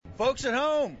Folks at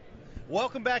home,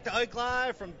 welcome back to Ike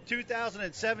Live from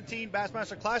 2017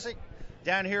 Bassmaster Classic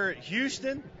down here at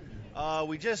Houston.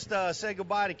 We just said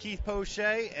goodbye to Keith Poche,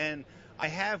 and I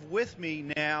have with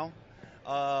me now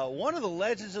one of the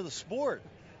legends of the sport.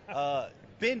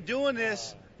 Been doing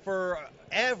this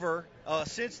forever,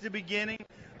 since the beginning.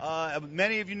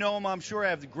 Many of you know him, I'm sure.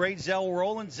 I have the great Zell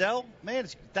Rowland. Zell, man,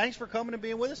 thanks for coming and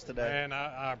being with us today. Man,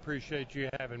 I appreciate you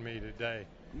having me today.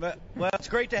 Well, it's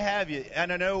great to have you,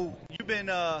 and I know you've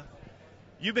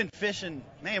been fishing.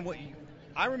 Man,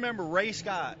 I remember Ray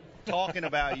Scott talking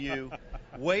about you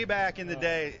way back in the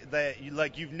day that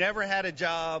you've never had a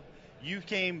job. You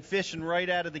came fishing right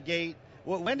out of the gate.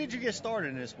 Well, when did you get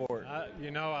started in this sport?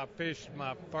 I fished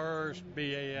my first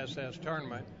BASS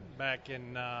tournament back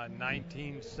in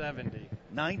 1970.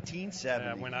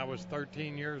 1970. When I was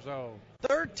 13 years old.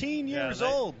 13 years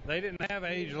old. They didn't have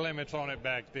age limits on it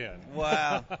back then.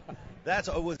 Wow. I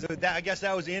guess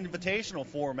that was the invitational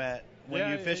format when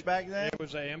you fished back then? It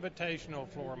was an invitational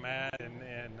format,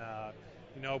 and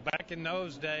back in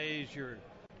those days, your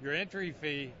entry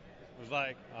fee was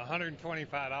like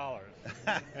 $125.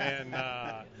 And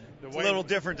it's a little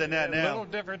different than that now. A little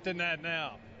different than that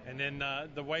now. And then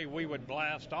the way we would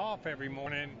blast off every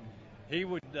morning, he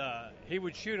would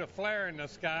shoot a flare in the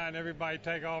sky and everybody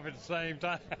take off at the same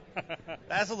time.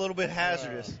 That's a little bit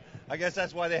hazardous. I guess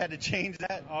that's why they had to change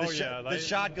that. The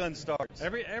shotgun starts.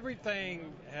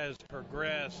 Everything has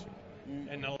progressed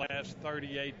in the last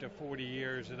 38 to 40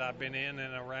 years that I've been in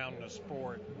and around the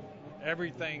sport.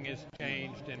 Everything has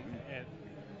changed, and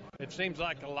it seems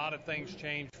like a lot of things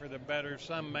change for the better.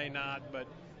 Some may not, but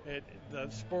the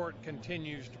sport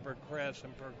continues to progress,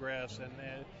 and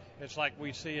it's like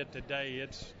we see it today.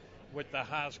 It's with the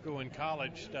high school and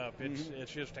college stuff.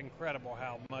 It's just incredible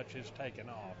how much has taken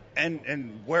off.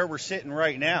 And where we're sitting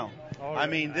right now. I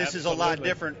mean, this is a lot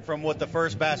different from what the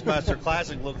first Bassmaster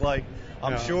Classic looked like,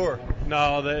 I'm sure.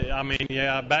 No,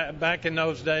 back in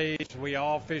those days, we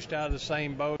all fished out of the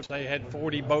same boats. They had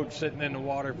 40 boats sitting in the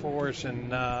water for us,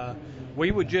 and we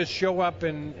would just show up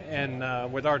and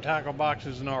with our tackle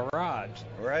boxes and our rods.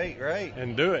 Right.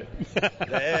 And do it.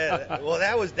 Yeah, well,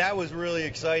 that was really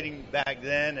exciting back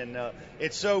then, and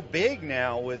it's so big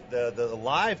now with the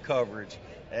live coverage,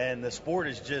 and the sport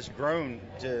has just grown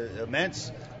to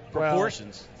immense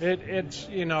proportions. Well, it's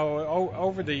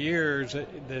over the years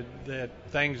that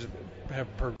things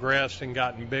have progressed and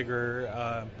gotten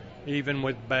bigger, even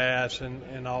with bass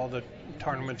and all the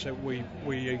tournaments that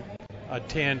we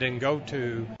attend and go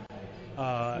to.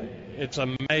 It's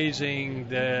amazing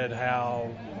that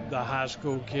how the high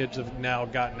school kids have now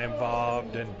gotten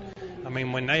involved, and I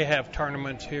mean, when they have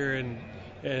tournaments here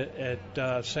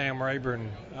at Sam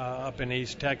Rayburn up in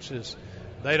East Texas,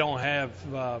 they don't have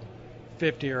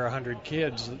 50 or 100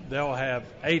 kids. They'll have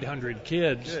 800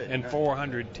 kids and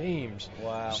 400 teams.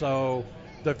 Wow. So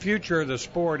the future of the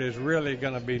sport is really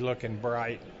going to be looking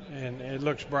bright, and it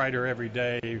looks brighter every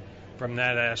day from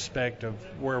that aspect of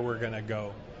where we're going to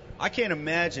go. I can't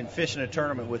imagine fishing a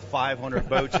tournament with 500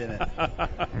 boats in it.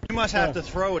 You must have to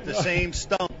throw at the same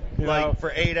stump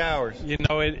for 8 hours.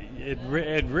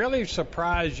 It really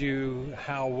surprised you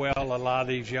how well a lot of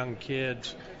these young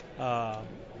kids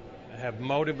have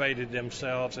motivated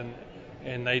themselves,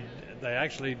 and they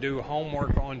actually do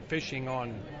homework on fishing,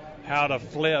 on how to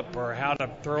flip or how to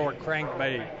throw a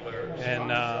crankbait,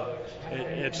 and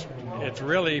it's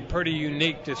really pretty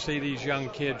unique to see these young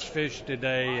kids fish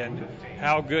today and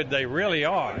how good they really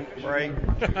are. Right.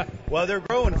 Well, they're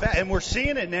growing fast, and we're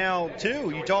seeing it now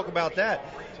too. You talk about that.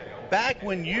 Back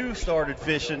when you started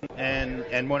fishing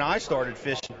and when I started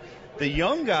fishing, the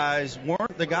young guys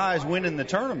weren't the guys winning the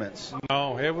tournaments.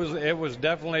 No, it was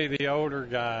definitely the older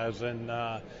guys, and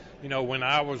when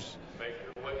I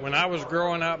was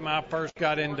growing up and I first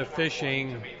got into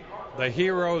fishing, the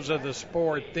heroes of the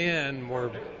sport then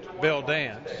were Bill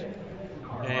Dance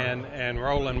and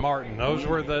Roland Martin. Those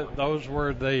were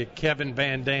the Kevin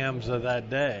Van Dams of that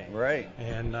day. Right.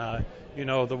 And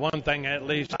the one thing at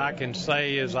least I can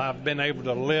say is I've been able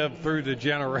to live through the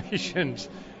generations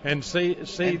and see and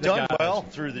the done guys well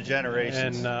through the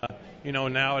generations.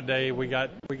 And nowadays we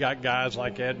got guys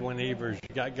like Edwin Evers,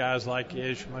 you got guys like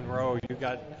Ish Monroe, you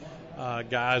got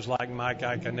guys like Mike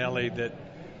Iaconelli that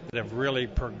have really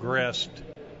progressed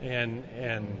in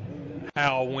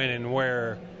how, when, and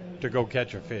where to go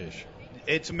catch a fish.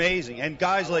 It's amazing. And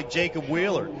guys like Jacob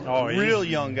Wheeler, real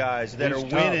young guys that are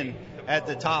winning at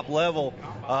the top level.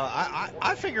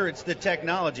 I figure it's the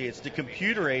technology, it's the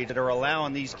computer age that are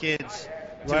allowing these kids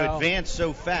to advance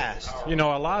so fast. A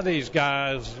lot of these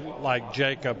guys like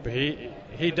Jacob,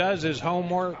 he does his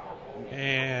homework,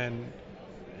 and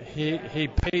he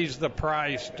pays the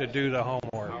price to do the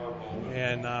homework.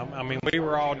 And I mean, we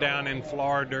were all down in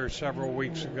Florida several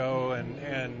weeks ago,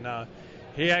 and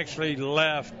he actually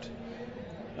left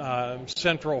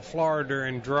Central Florida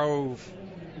and drove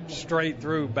straight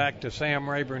through back to Sam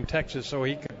Rayburn, Texas, so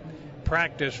he could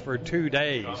practice for 2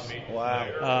 days.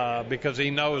 Wow. Because he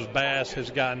knows Bass has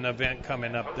got an event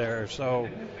coming up there. So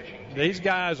these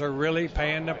guys are really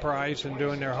paying the price and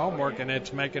doing their homework, and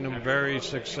it's making them very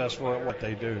successful at what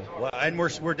they do. Well, and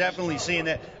we're definitely seeing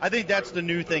that. I think that's the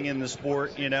new thing in the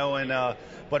sport, you know. And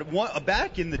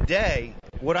back in the day,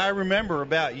 what I remember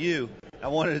about you, I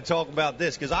wanted to talk about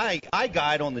this because I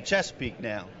guide on the Chesapeake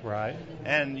now. Right.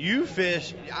 And you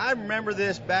fish. I remember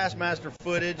this Bassmaster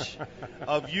footage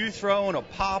of you throwing a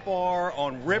popper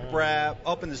on riprap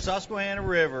up in the Susquehanna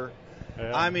River.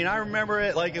 Yeah. I mean, I remember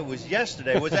it like it was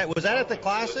yesterday. Was that at the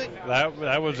Classic?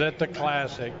 That was at the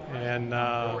Classic, and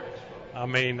I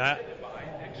mean,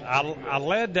 I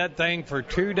led that thing for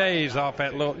 2 days off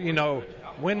that little, you know.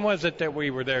 When was it that we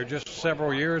were there? Just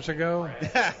several years ago?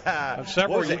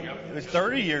 It was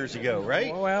 30 years ago,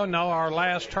 right? Well, no, our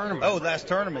last tournament. Oh, last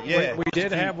tournament, yeah. We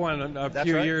did have one a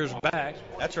few years back.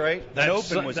 That's right. That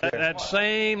open was there. That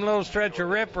same little stretch of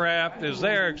riprap is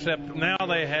there, except now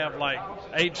they have like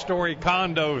 8-story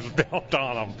condos built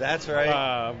on them. That's right.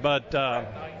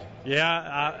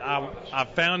 Yeah, I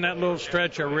found that little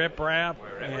stretch of riprap,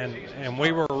 and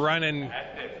we were running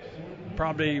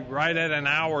probably right at an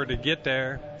hour to get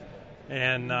there,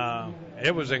 and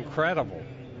it was incredible.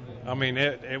 I mean,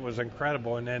 it was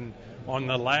incredible. And then on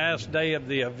the last day of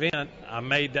the event, I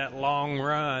made that long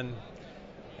run,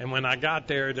 and when I got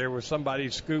there, there was somebody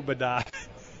scuba diving.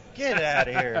 Get out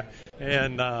of here!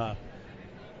 And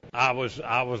I was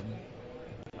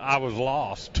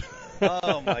lost.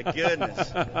 Oh my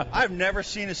goodness! I've never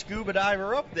seen a scuba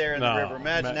diver up there in the river.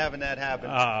 Imagine having that happen.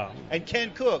 And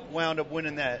Ken Cook wound up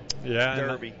winning that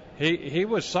derby. He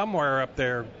was somewhere up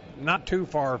there, not too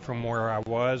far from where I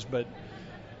was, but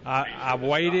I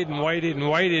waited and waited and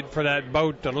waited for that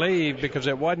boat to leave because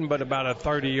it wasn't but about a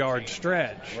 30-yard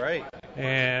stretch. Right.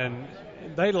 And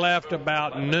they left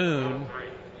about noon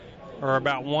or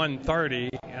about 1:30,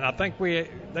 and I think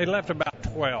they left about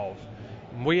 12.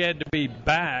 We had to be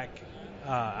back.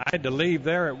 I had to leave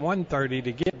there at 1:30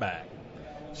 to get back.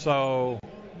 So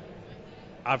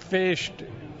I fished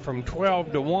from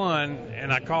 12 to 1,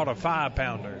 and I caught a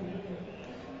 5-pounder.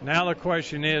 Now the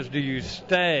question is, do you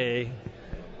stay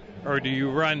or do you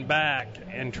run back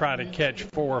and try to catch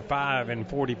 4 or 5 in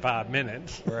 45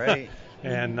 minutes? Right.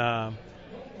 And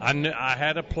I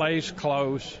had a place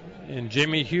close, and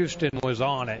Jimmy Houston was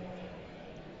on it.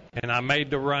 And I made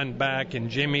the run back, and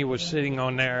Jimmy was sitting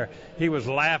on there. He was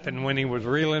laughing when he was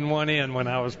reeling one in when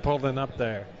I was pulling up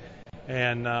there.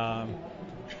 And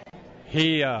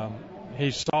he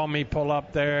saw me pull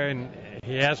up there, and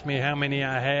he asked me how many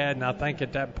I had. And I think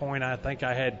at that point, I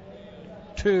had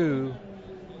 2,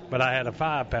 but I had a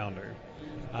 5-pounder.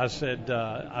 I said,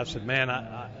 man,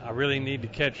 I really need to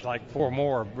catch like 4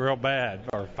 more real bad,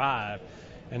 or 5.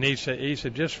 And he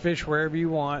said, just fish wherever you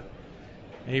want.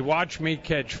 And he watched me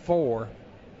catch 4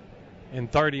 in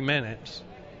 30 minutes,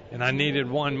 and I needed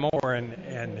 1 more.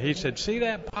 And he said, see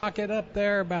that pocket up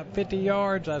there about 50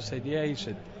 yards? I said, yeah. He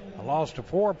said, I lost a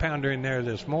 4-pounder in there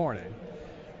this morning.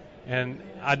 And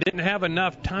I didn't have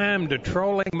enough time to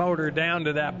trolling motor down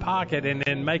to that pocket and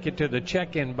then make it to the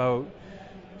check-in boat.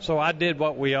 So I did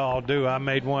what we all do. I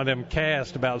made one of them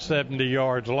casts about 70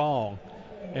 yards long.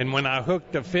 And when I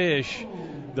hooked the fish,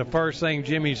 the first thing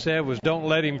Jimmy said was, don't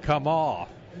let him come off.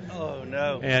 Oh,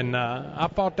 no. And I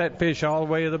fought that fish all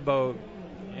the way to the boat.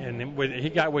 And he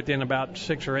got within about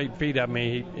 6 or 8 feet of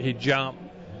me. He jumped,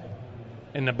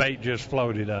 and the bait just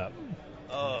floated up.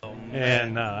 Oh,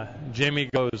 man. And Jimmy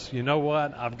goes, you know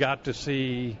what? I've got to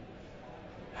see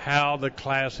how the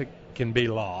Classic can be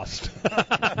lost.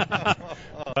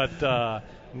 But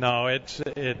no, it's.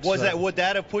 Would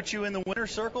that have put you in the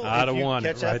winner's circle? I'd have won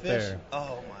it right fish? there.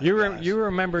 Oh my gosh. You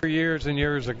remember years and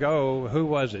years ago? Who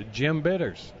was it? Jim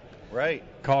Bitters. Right.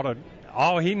 Caught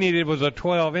all he needed was a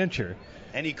 12-incher.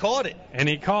 And he caught it.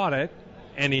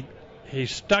 And he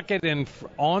stuck it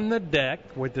on the deck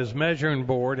with his measuring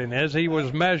board, and as he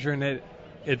was measuring it,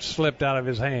 it slipped out of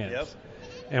his hands. Yep.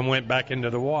 And went back into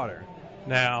the water.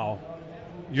 Now,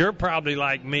 you're probably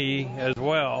like me as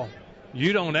well.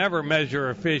 You don't ever measure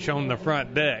a fish on the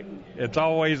front deck. It's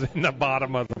always in the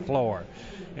bottom of the floor.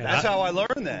 And that's how I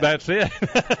learned that. That's it.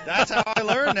 That's how I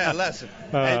learned that lesson.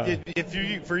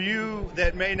 For you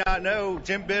that may not know,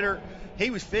 Jim Bitter, he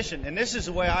was fishing, and this is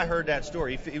the way I heard that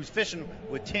story. He was fishing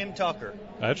with Tim Tucker.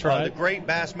 That's right. The great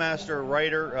Bassmaster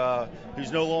writer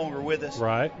who's no longer with us.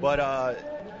 Right. But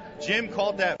Jim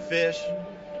caught that fish,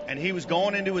 and he was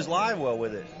going into his live well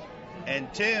with it.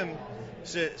 And Tim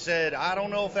said, I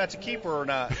don't know if that's a keeper or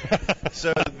not.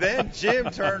 So then Jim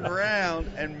turned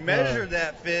around and measured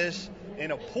that fish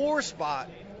in a poor spot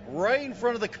right in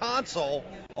front of the console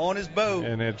on his boat.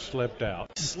 And it slipped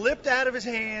out. Slipped out of his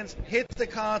hands, hits the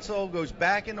console, goes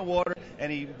back in the water,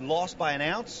 and he lost by an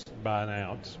ounce. By an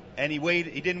ounce. And he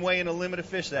didn't weigh in a limit of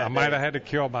fish that day. I might have had to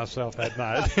kill myself that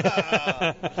night.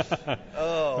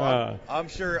 I'm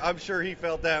sure he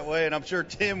felt that way, and I'm sure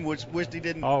Tim wished he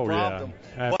didn't prompt him.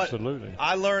 Absolutely. But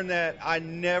I learned that I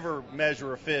never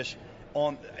measure a fish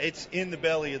it's in the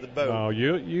belly of the boat. No,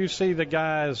 you see the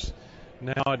guys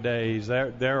nowadays,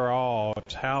 they're all,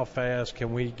 it's how fast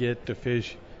can we get the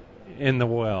fish in the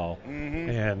well. Mm-hmm.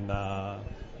 And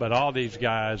but all these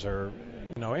guys are,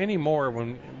 anymore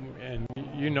and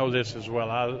you know this as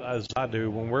well as I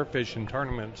do, when we're fishing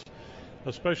tournaments,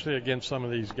 especially against some of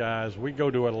these guys, we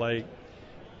go to a lake,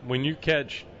 when you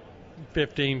catch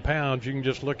 15 pounds, you can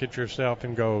just look at yourself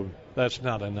and go, that's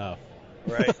not enough.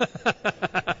 Right.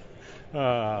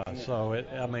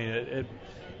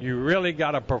 You really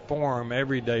got to perform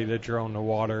every day that you're on the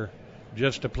water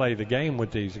just to play the game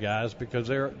with these guys, because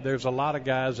there's a lot of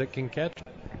guys that can catch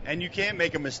them. And you can't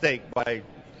make a mistake by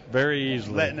very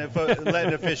easily letting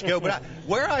a fish go. But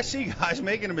where I see guys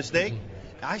making a mistake,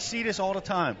 I see this all the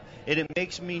time, and it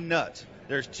makes me nuts.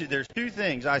 There's two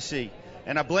things I see,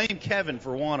 and I blame Kevin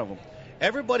for one of them.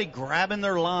 Everybody grabbing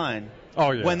their line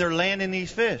when they're landing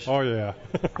these fish. Oh, yeah.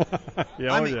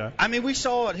 I mean, we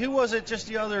saw it. Who was it just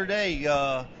the other day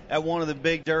at one of the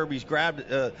big derbies? Grabbed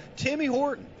Timmy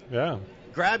Horton. Yeah.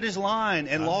 Grabbed his line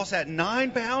and lost that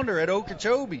 9-pounder at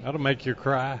Okeechobee. That'll make you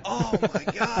cry. Oh, my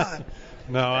God.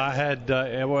 No, I had,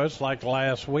 it was like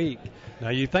last week. Now,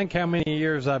 you think how many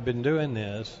years I've been doing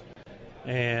this,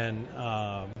 and,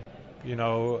 I'm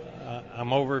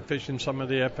overfishing some of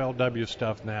the FLW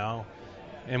stuff now,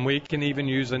 and we can even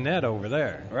use a net over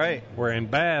there. Right. Where in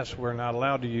bass, we're not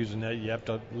allowed to use a net. You have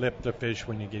to lip the fish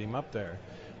when you get him up there.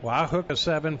 Well, I hook a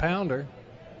 7-pounder,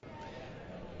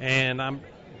 and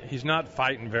he's not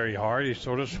fighting very hard. He's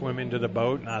sort of swimming to the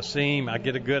boat, and I see him. I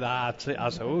get a good eye. I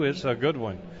say, oh, it's a good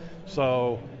one.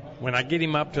 So when I get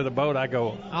him up to the boat, I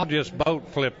go, I'll just boat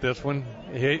flip this one.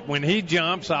 When he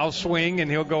jumps, I'll swing,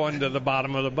 and he'll go into the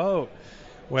bottom of the boat.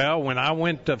 Well, when I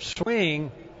went to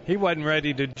swing, he wasn't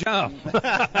ready to jump.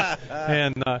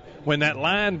 And when that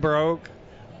line broke,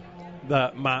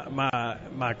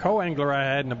 my co-angler I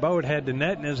had in the boat had the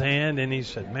net in his hand, and he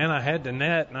said, man, I had the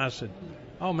net. And I said,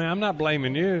 oh, man, I'm not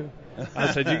blaming you.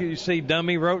 I said, you see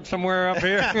dummy wrote somewhere up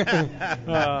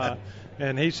here?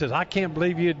 And he says, I can't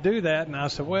believe you'd do that. And I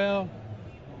said, well,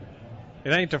 it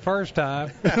ain't the first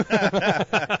time.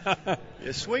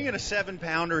 Swinging a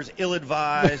 7-pounder is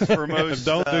ill-advised for most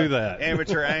Don't do that.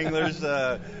 Amateur anglers.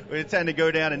 We tend to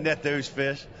go down and net those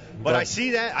fish. But I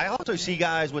see that. I also see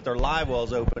guys with their live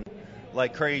wells open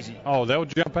like crazy. Oh, they'll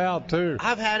jump out, too.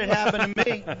 I've had it happen to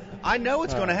me. I know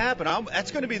it's going to happen.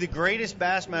 That's going to be the greatest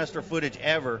Bassmaster footage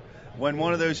ever, when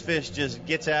one of those fish just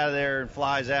gets out of there and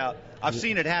flies out. I've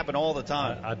seen it happen all the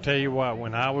time. I tell you what,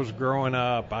 when I was growing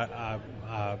up,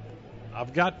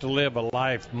 I've got to live a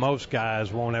life most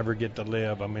guys won't ever get to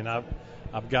live. I mean,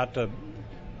 I've got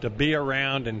to be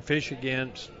around and fish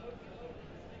against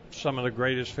some of the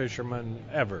greatest fishermen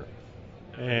ever.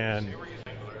 And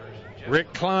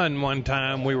Rick Clunn, one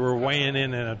time, we were weighing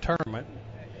in a tournament,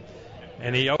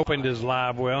 and he opened his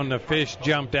live well, and the fish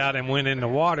jumped out and went in the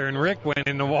water, and Rick went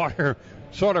in the water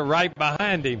sort of right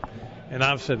behind him. And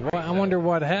I said, well, I wonder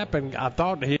what happened. I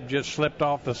thought he'd just slipped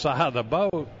off the side of the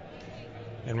boat.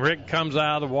 And Rick comes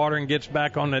out of the water and gets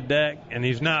back on the deck, and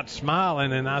he's not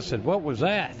smiling. And I said, what was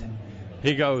that?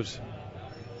 He goes,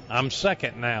 I'm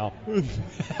second now.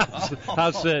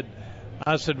 I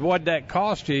said, what'd that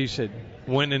cost you? He said,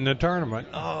 winning the tournament.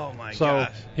 Oh, my gosh. So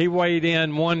he weighed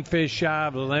in one fish shy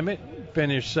of the limit,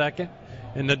 finished second.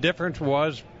 And the difference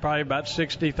was probably about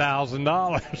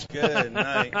 $60,000. Good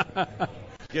night.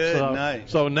 Good night.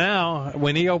 So now,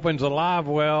 when he opens a live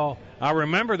well, I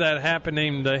remember that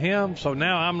happening to him, so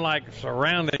now I'm like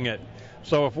surrounding it.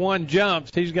 So if one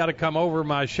jumps, he's got to come over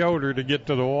my shoulder to get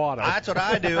to the water. That's what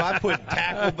I do. I put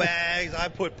tackle bags, I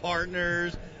put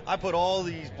partners, I put all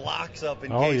these blocks up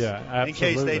in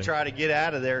case they try to get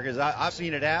out of there, because I've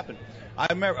seen it happen. I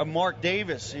remember Mark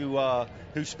Davis, who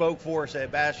spoke for us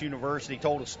at Bass University,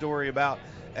 told a story about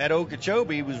at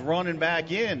Okeechobee. He was running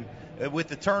back in with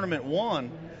the tournament won,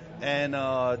 and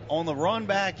on the run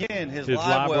back in, his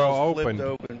live well flipped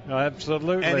open.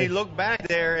 Absolutely. And he looked back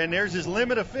there, and there's his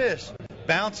limit of fish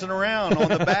bouncing around on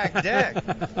the back deck,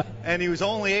 and he was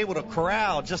only able to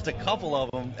corral just a couple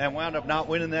of them and wound up not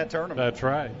winning that tournament. That's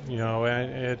right.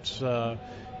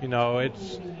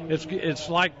 It's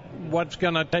like what's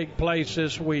going to take place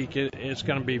this week. It's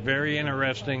going to be very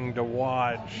interesting to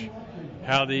watch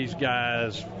how these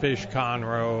guys fish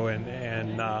Conroe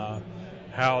and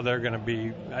how they're going to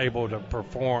be able to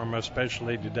perform,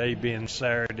 especially today being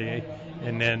Saturday.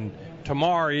 And then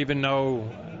tomorrow, even though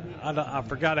I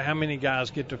forgot how many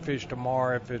guys get to fish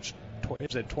tomorrow, if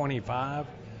is it 25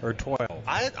 or 12?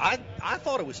 I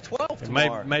thought it was 12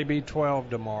 tomorrow. Maybe 12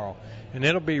 tomorrow. And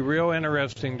it'll be real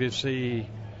interesting to see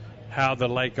how the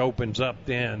lake opens up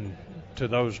then to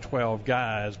those 12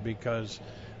 guys, because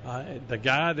the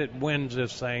guy that wins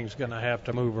this thing is going to have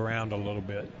to move around a little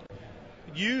bit.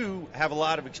 You have a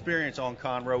lot of experience on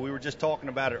Conroe. We were just talking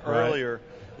about it earlier.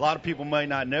 A lot of people might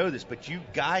not know this, but you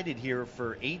guided here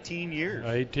for 18 years.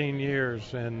 18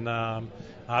 years, and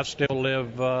I still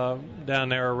live down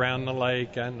there around the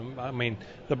lake. And I mean,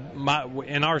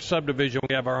 in our subdivision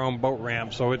we have our own boat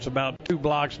ramp, so it's about 2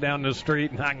 blocks down the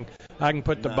street, and I can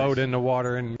put the boat in the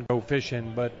water and go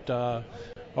fishing. But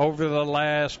over the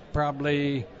last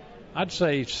probably, I'd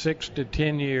say 6 to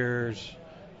 10 years,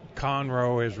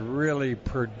 Conroe has really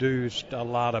produced a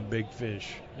lot of big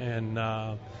fish, and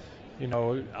I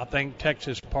think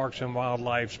Texas Parks and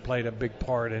Wildlife's played a big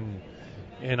part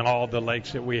in all the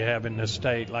lakes that we have in the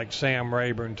state, like Sam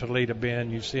Rayburn, Toledo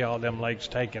Bend. You see all them lakes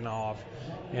taking off,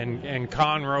 and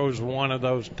Conroe's one of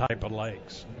those type of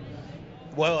lakes.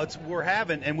 Well, we're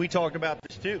having, and we talked about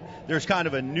this too, there's kind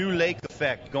of a new lake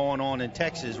effect going on in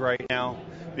Texas right now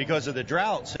because of the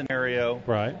drought scenario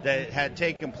that had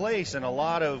taken place, and a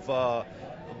lot of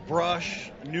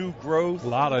brush, new growth, a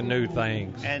lot of new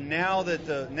things. And now that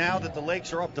the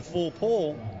lakes are up to full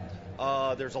pull,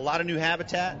 there's a lot of new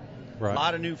habitat, a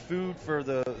lot of new food for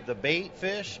the bait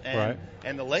fish,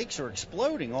 and the lakes are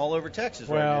exploding all over Texas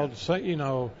right now. Well,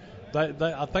 so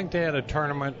I think they had a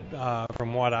tournament,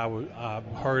 from what I've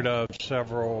heard of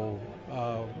several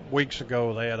weeks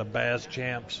ago. They had a Bass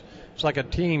Champs. It's like a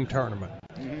team tournament.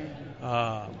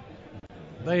 Mm-hmm.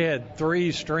 They had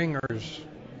 3 stringers.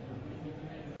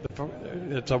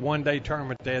 It's a one-day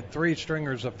tournament. They had 3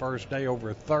 stringers the first day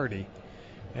over 30.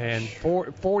 And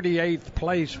 48th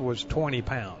place was 20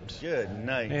 pounds. Good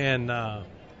night. And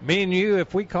me and you,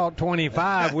 if we caught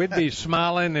 25, we'd be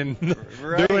smiling and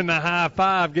doing the high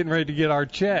five, getting ready to get our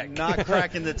check. Not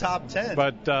cracking the top 10.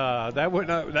 But that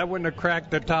wouldn't have cracked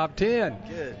the top 10.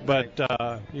 Good. But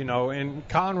and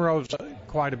Conroe's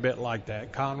quite a bit like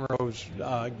that. Conroe's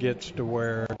gets to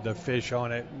where the fish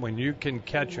on it, when you can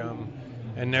catch them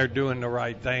and they're doing the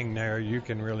right thing there, you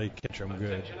can really catch them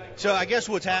good. So I guess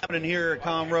what's happening here at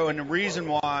Conroe, and the reason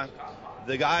why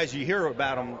the guys, you hear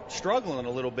about them struggling a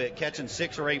little bit, catching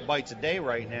 6 or 8 bites a day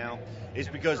right now, is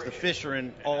because the fish are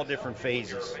in all different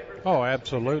phases. Oh,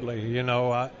 absolutely.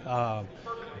 I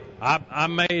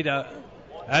made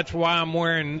that's why I'm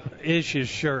wearing Ish's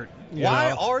shirt.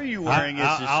 Why are you wearing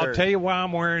Ish's shirt? I'll tell you why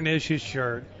I'm wearing Ish's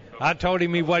shirt. I told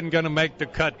him he wasn't going to make the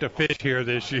cut to fish here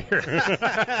this year.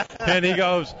 And he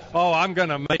goes, "Oh, I'm going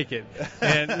to make it."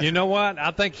 And you know what?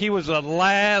 I think he was the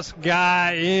last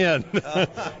guy in.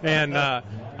 And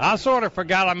I sort of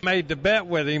forgot I made the bet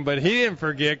with him, but he didn't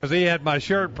forget because he had my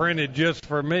shirt printed just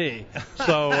for me.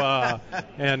 So,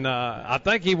 I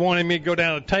think he wanted me to go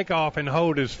down to takeoff and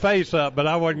hold his face up, but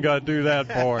I wasn't going to do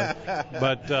that for him.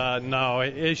 But, no,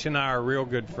 Ish and I are real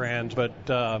good friends.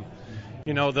 But,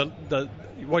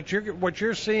 what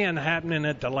you're seeing happening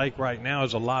at the lake right now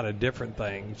is a lot of different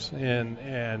things,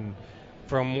 and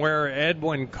from where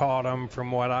Edwin caught them,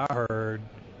 from what I heard,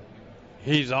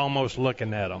 he's almost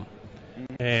looking at them.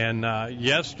 And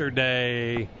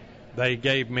yesterday they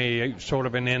gave me sort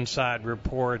of an inside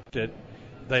report that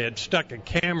they had stuck a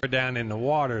camera down in the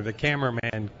water. The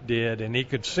cameraman did, and he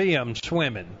could see them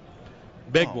swimming,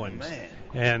 big ones.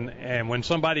 Man. And when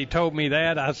somebody told me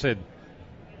that, I said,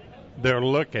 they're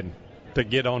looking to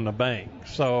get on the bank.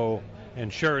 So,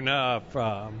 and sure enough,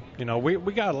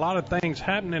 we got a lot of things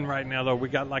happening right now, though. We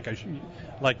got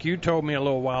like you told me a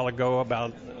little while ago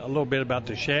about a little bit about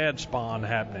the shad spawn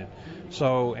happening.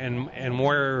 So, and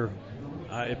where,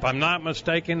 if I'm not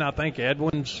mistaken, I think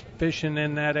Edwin's fishing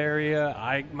in that area.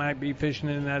 Ike might be fishing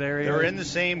in that area. They're in the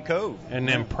same cove. And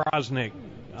then Prosnick,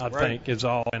 I think, is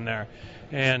all in there.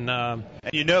 And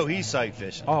he's sight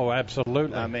fishing. Oh,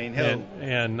 absolutely. I mean,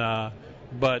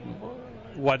 but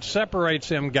what separates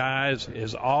them guys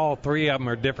is all 3 of them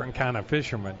are different kind of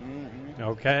fishermen. Mm-hmm.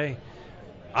 Okay,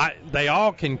 they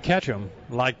all can catch them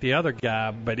like the other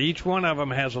guy, but each one of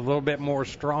them has a little bit more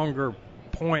stronger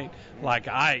point. Like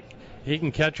Ike, he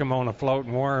can catch them on a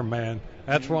floating worm, man.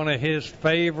 That's one of his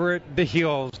favorite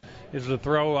deals, is to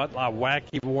throw a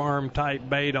wacky worm type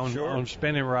bait on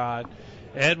spinning rod.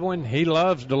 Edwin, he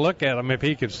loves to look at them if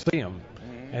he could see them.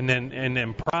 And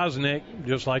then Prosnick,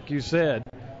 just like you said,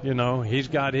 he's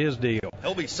got his deal.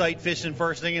 He'll be sight fishing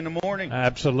first thing in the morning.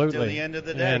 Absolutely. Till the end of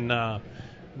the day. And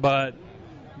but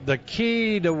the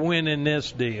key to winning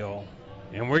this deal,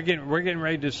 and we're getting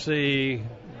ready to see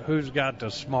who's got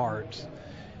the smarts.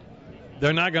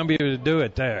 They're not going to be able to do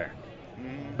it there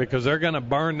because they're going to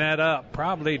burn that up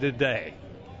probably today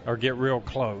or get real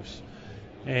close.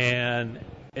 And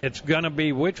it's going to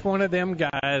be which one of them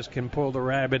guys can pull the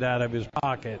rabbit out of his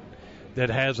pocket that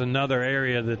has another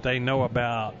area that they know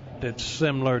about that's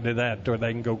similar to that, or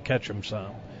they can go catch them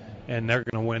some, and they're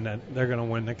going to win that. They're going to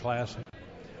win the Classic.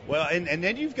 Well, and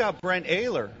then you've got Brent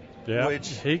Ayler. Yeah, which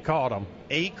he caught him.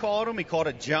 He caught him. He caught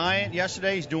a giant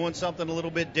yesterday. He's doing something a little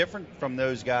bit different from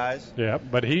those guys. Yeah,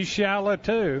 but he's shallow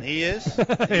too. He is.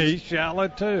 He's shallow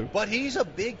too. But he's a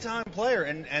big time player,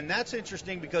 and that's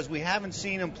interesting because we haven't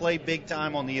seen him play big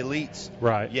time on the elites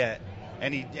yet.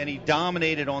 And he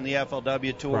dominated on the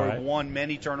FLW tour, won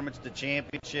many tournaments, the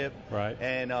championship. Right.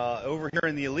 And over here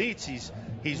in the elites,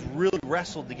 he's really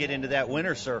wrestled to get into that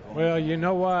winner's circle. Well, you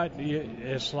know what?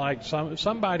 It's like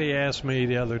somebody asked me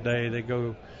the other day. They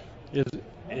go,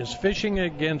 "Is fishing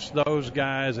against those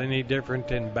guys any different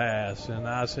than bass?" And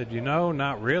I said,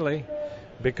 not really,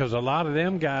 because a lot of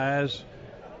them guys,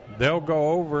 they'll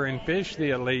go over and fish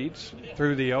the elites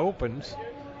through the opens.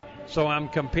 So I'm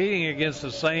competing against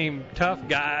the same tough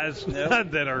guys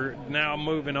that are now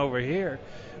moving over here.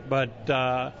 But,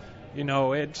 I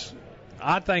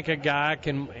think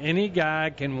any guy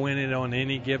can win it on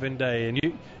any given day. And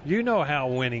you know how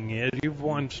winning is. You've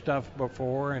won stuff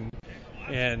before.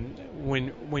 And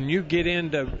when you get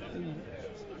into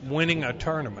winning a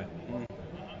tournament,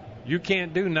 you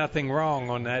can't do nothing wrong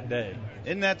on that day.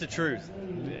 Isn't that the truth?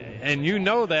 And you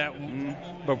know that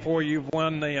before you've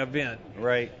won the event.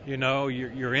 Right.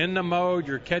 You're in the mode,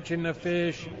 you're catching the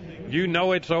fish. You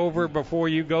know it's over before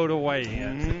you go to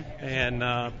weigh-in.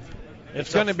 And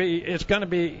it's going to be,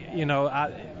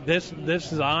 this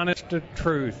is honest to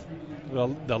truth.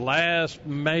 The last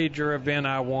major event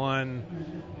I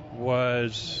won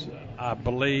was, I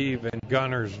believe, in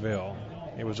Gunnersville.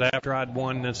 It was after I'd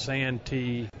won the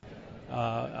Santee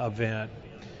event.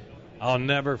 I'll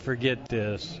never forget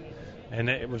this. And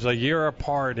it was a year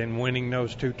apart in winning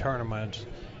those two tournaments.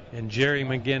 And Jerry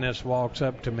McGinnis walks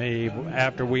up to me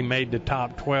after we made the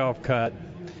top 12 cut.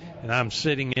 And I'm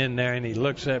sitting in there, and he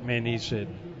looks at me, and he said,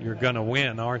 "You're going to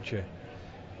win, aren't you?"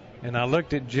 And I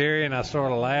looked at Jerry, and I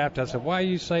sort of laughed. I said, "Why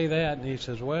you say that?" And he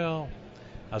says, "Well,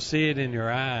 I see it in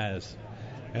your eyes."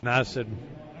 And I said,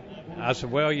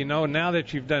 "Well, now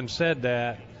that you've done said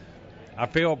that, I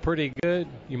feel pretty good.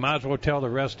 You might as well tell the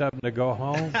rest of them to go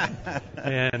home."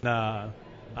 And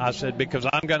I said, because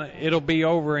it'll be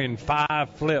over in 5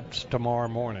 flips tomorrow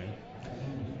morning.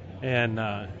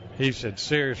 And he said,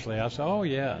 "Seriously?" I said, "Oh,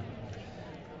 yeah."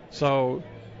 So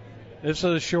this is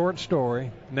a short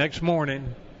story. Next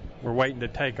morning, we're waiting to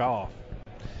take off.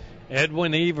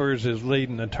 Edwin Evers is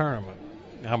leading the tournament.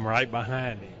 I'm right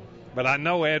behind him. But I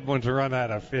know Edwin's run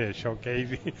out of fish, okay?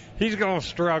 He's going to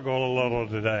struggle a little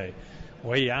today.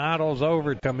 Well, he idles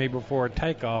over to me before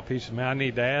takeoff. He said, "Man, I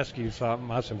need to ask you something."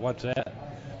 I said, "What's that?"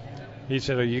 He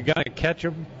said, "Are you going to catch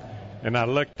him?" And I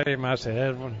looked at him. I said,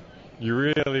 "Edwin, you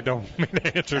really don't want me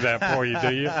to answer that for you,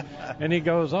 do you?" And he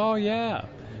goes, "Oh, yeah."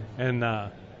 And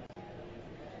I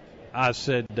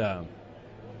said,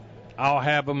 "I'll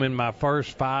have them in my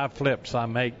first 5 flips I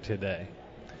make today."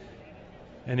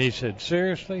 And he said,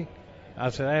 "Seriously?"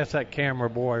 I said, "Ask that camera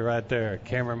boy right there."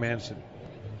 Cameraman said,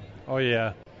 "Oh,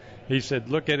 yeah." He said,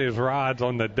 "Look at his rods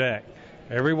on the deck.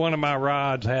 Every one of my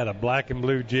rods had a black and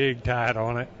blue jig tied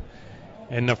on it.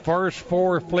 And the first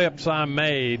 4 flips I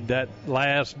made that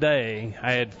last day,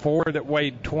 I had 4 that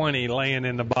weighed 20 laying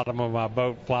in the bottom of my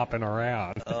boat flopping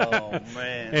around." Oh,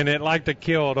 man. And it like to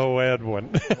killed old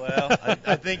Edwin. Well,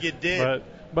 I think it did.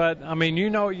 But I mean, you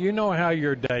know how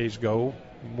your days go.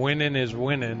 Winning is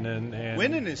winning, and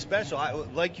winning is special.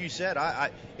 Like you said,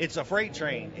 it's a freight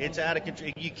train. It's out of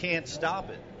control. You can't stop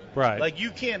it. Right. Like,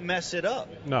 you can't mess it up.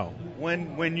 No.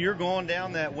 When you're going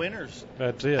down that winner's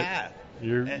That's it. path.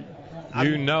 You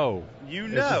know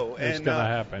it's going to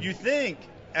happen. You think,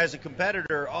 as a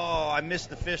competitor, I missed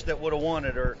the fish that would have won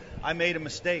it, or I made a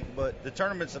mistake. But the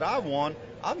tournaments that I've won,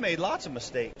 I've made lots of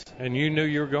mistakes. And you knew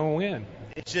you were going to win.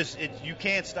 It's just, you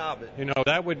can't stop it.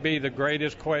 That would be the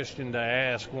greatest question to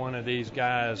ask one of these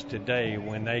guys today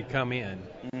when they come in.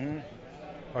 Mm-hmm.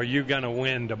 Are you going to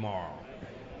win tomorrow?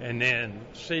 And then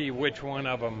see which one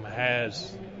of them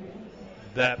has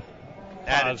that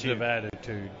positive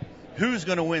attitude. Who's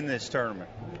going to win this tournament?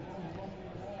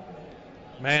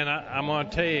 Man, I'm going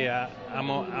to tell you, I'm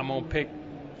going to pick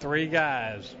 3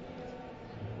 guys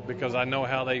because I know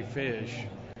how they fish.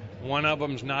 One of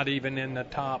them's not even in the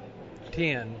top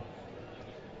 10,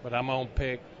 but I'm going to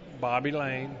pick Bobby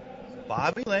Lane.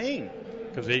 Bobby Lane.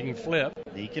 Because he can flip.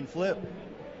 He can flip.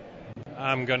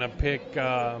 I'm going to pick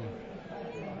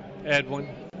Edwin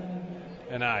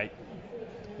and Ike.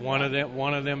 One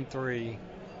of them 3,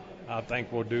 I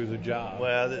think, will do the job.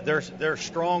 Well, they're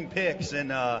strong picks, and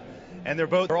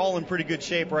they're all in pretty good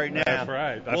shape right now. That's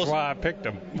right. That's why I picked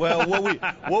them. Well,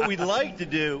 what we'd like to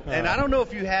do, and I don't know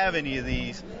if you have any of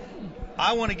these,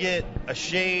 I want to get a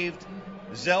shaved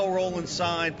Zell Rowland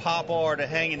signed pop art to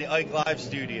hang in the Ike Live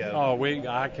studio. Oh,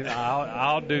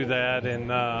 I'll do that,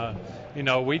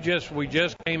 and we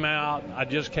just came out. I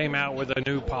just came out with a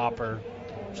new popper.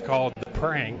 It's called the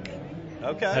Prank.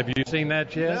 Okay. Have you seen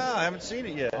that yet? No, I haven't seen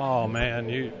it yet. Oh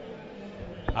man,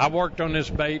 I worked on this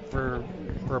bait for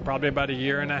probably about a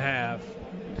year and a half,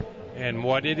 and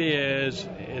what it is,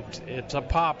 it's a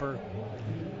popper,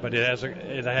 but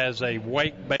it has a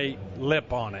wake bait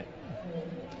lip on it,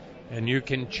 and you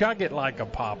can chug it like a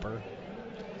popper,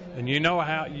 and you know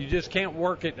how you just can't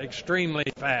work it extremely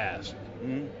fast.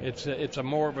 Mm-hmm. It's a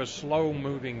more of a slow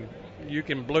moving. You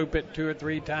can bloop it 2 or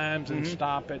 3 times and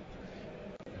stop it.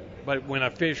 But when a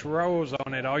fish rolls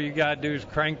on it, all you gotta do is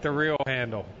crank the reel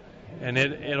handle, and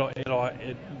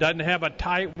it doesn't have a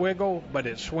tight wiggle, but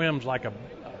it swims like a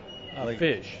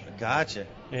fish. Gotcha.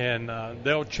 And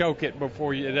they'll choke it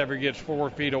before it ever gets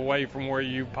 4 feet away from where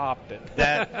you popped it.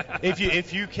 That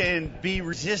if you can be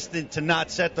resistant to not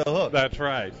set the hook. That's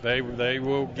right. They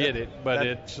will get it,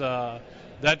 but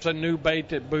that's a new bait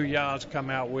that Booyah's come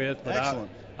out with. But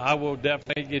excellent. I will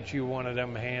definitely get you one of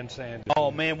them hand sandwiches.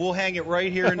 Oh, man, we'll hang it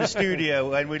right here in the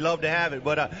studio, and we'd love to have it.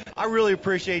 But I really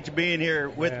appreciate you being here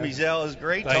with me, Zell. It was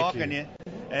great talking to you.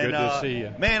 And, good to see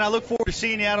you. Man, I look forward to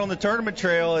seeing you out on the tournament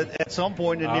trail at some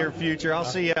point in the near future. I'll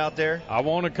see you out there. I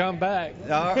want to come back.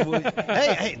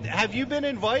 Hey, have you been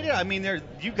invited? I mean,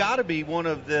 you got to be one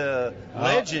of the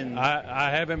legend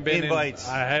I haven't been invites.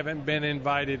 I haven't been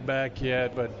invited back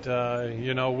yet, but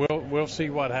we'll see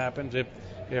what happens.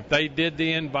 If they did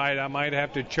the invite, I might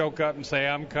have to choke up and say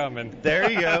I'm coming. There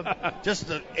you go. Just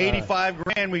the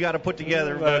 $85,000 we got to put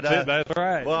together. That's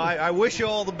right. Well, I wish you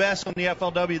all the best on the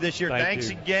FLW this year. Thanks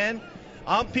again.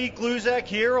 I'm Pete Gluzak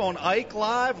here on Ike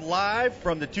live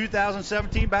from the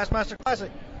 2017 Bassmaster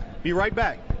Classic. Be right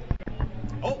back.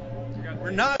 Oh,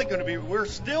 we're not going to be. We're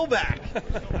still back.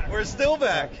 We're still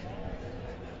back.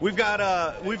 We've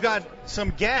got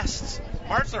some guests.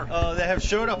 Mercer. That have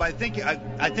showed up. I think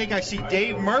I see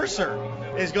Dave Mercer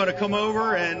is going to come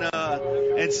over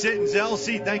and sit in Zell's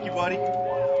seat. Thank you, buddy.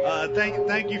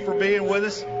 Thank you for being with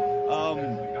us.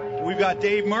 We've got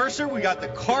Dave Mercer. We got the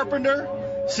Carpenter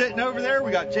sitting over there.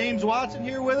 We got James Watson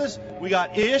here with us. We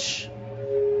got Ish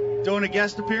doing a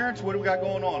guest appearance. What do we got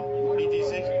going on?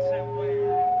 BTC.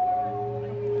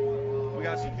 We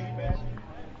got some feedback.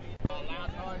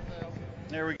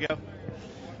 There we go.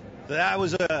 That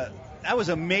was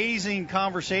amazing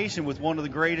conversation with one of the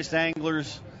greatest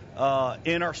anglers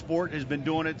in our sport. Has been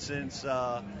doing it since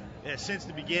the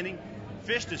beginning.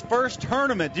 Fished his first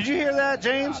tournament. Did you hear that,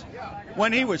 James?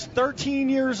 When he was 13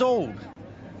 years old.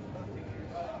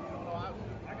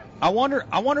 I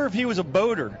wonder if he was a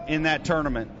boater in that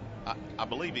tournament. I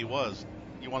believe he was.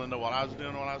 You want to know what I was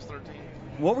doing when I was 13?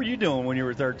 What were you doing when you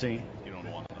were 13? You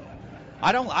don't want to know.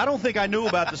 I don't think I knew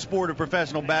about the sport of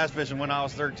professional bass fishing when I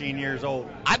was 13 years old.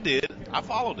 I did. I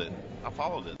followed it.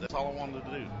 That's all I wanted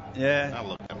to do. Yeah. Now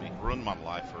look at me. Ruined my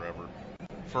life forever.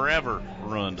 Forever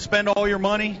ruined. Spend all your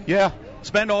money? Yeah.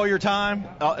 Spend all your time?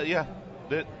 Yeah.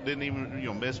 Didn't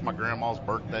even miss my grandma's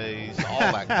birthdays, all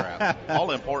that crap. All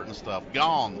the important stuff.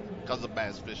 Gone because of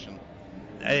bass fishing.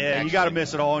 Yeah, you got to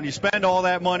miss it all, and you spend all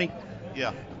that money.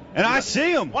 Yeah. And I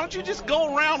see him. Why don't you just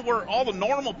go around where all the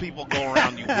normal people go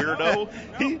around, you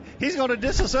weirdo? He's going to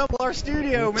disassemble our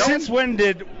studio, man. Since when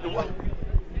did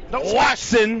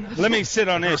Watson, let me sit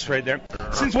on this right there.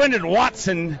 Since when did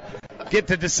Watson get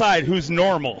to decide who's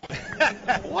normal?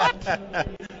 What?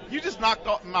 You just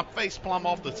knocked my face plumb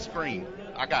off the screen.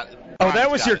 I got it. Oh, that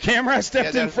was your camera I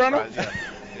stepped in front of? Yeah.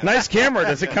 Nice camera.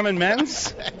 Does it come in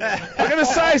men's? Look at the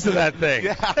size of that thing.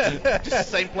 Yeah. Just the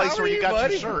same place where you got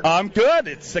your shirt. I'm good.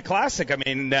 It's the classic. I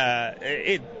mean,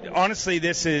 honestly,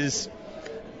 this is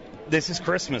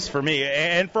Christmas for me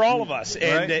and for all of us.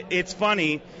 And it's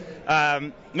funny.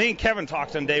 Me and Kevin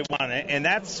talked on day one, and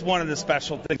that's one of the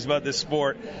special things about this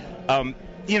sport.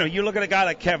 you look at a guy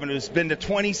like Kevin who's been to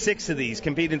 26 of these,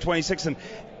 competed in 26 of them,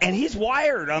 and he's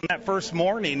wired on that first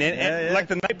morning. And like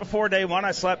the night before day one,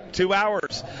 I slept 2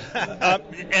 hours.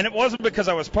 And it wasn't because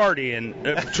I was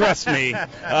partying, trust me,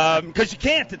 because you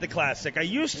can't at the Classic. I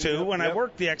used to when I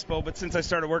worked the Expo, but since I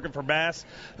started working for Bass,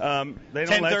 they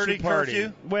don't let you party.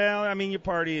 Curfew? Well, I mean, you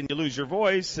party and you lose your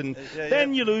voice, and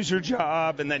then you lose your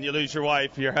job, and then you lose your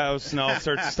wife, your house, and all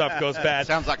sorts of stuff goes bad.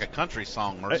 Sounds like a country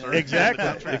song, Mercer.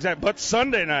 Exactly. But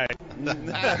Sunday night,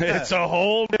 it's a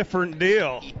whole different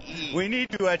deal. We need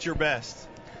you at your best.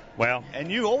 Well,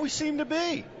 and you always seem to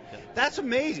be. That's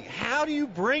amazing. How do you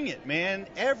bring it, man,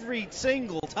 every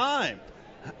single time?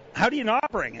 How do you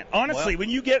not bring it? Honestly,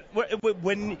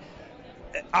 when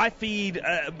I feed,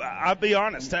 I'll be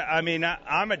honest, I mean,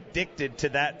 I'm addicted to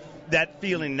that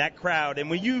feeling, that crowd. And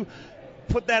when you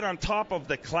put that on top of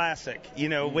the Classic,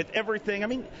 with everything, I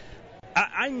mean,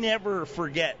 I never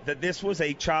forget that this was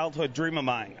a childhood dream of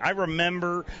mine. I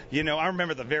remember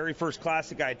the very first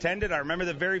Classic I attended. I remember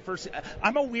the very first.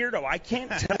 I'm a weirdo. I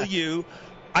can't tell you.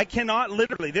 I cannot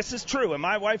literally. This is true, and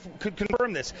my wife could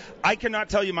confirm this. I cannot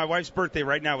tell you my wife's birthday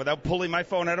right now without pulling my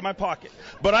phone out of my pocket.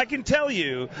 But I can tell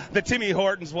you that Timmy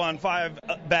Hortons won 5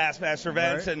 Bassmaster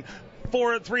events, and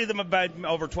 3 of them about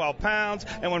over 12 pounds.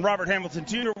 And when Robert Hamilton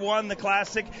Jr. won the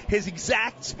Classic, his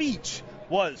exact speech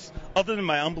was, other than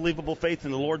my unbelievable faith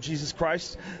in the Lord Jesus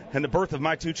Christ and the birth of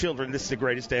my 2 children, this is the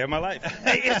greatest day of my life.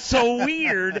 It's so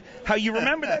weird how you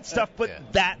remember that stuff, but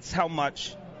that's how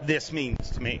much this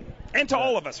means to me. And to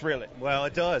all of us, really. Well,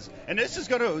 it does. And this is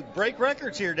going to break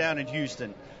records here down in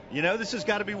Houston. This has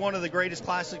got to be one of the greatest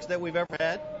Classics that we've ever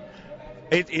had.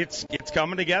 It's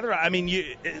coming together. I mean,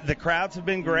 the crowds have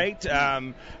been great.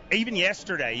 Even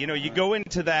yesterday, you go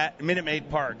into that Minute Maid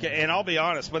Park, and I'll be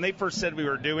honest, when they first said we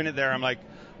were doing it there, I'm like,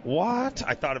 what?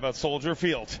 I thought about Soldier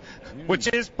Field, which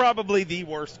is probably the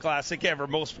worst Classic ever.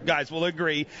 Most guys will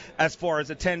agree as far as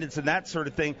attendance and that sort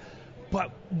of thing.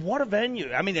 But what a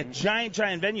venue. I mean, a giant,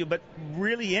 giant venue, but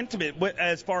really intimate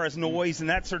as far as noise and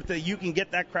that sort of thing. You can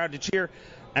get that crowd to cheer.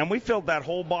 And we filled that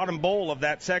whole bottom bowl of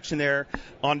that section there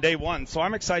on day one. So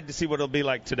I'm excited to see what it'll be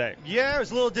like today. Yeah, I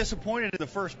was a little disappointed in the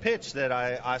first pitch that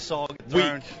I saw get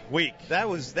thrown. Weak. That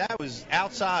was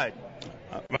outside.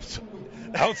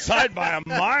 Outside by a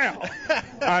mile.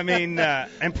 I mean,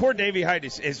 and poor Davey Height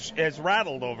is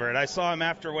rattled over it. I saw him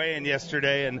after weigh-in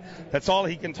yesterday, and that's all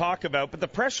he can talk about. But the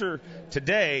pressure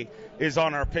today is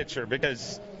on our pitcher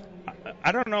because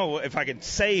I don't know if I can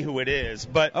say who it is,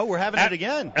 but we're having it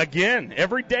again. Again,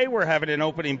 every day we're having an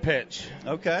opening pitch.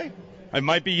 Okay. It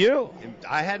might be you.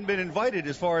 I hadn't been invited,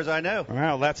 as far as I know.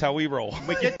 Well, that's how we roll.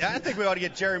 I think we ought to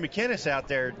get Jerry McInnes out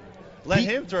there. Let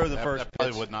him throw the first pitch. That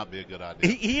probably would not be a good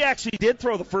idea. He actually did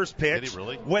throw the first pitch. Did he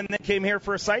really? When they came here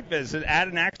for a site visit at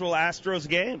an actual Astros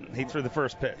game. He threw the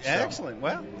first pitch. So. Excellent.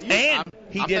 Well, and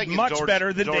he did much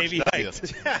better than Davey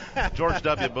Height. George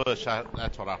W. Bush,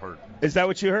 that's what I heard. Is that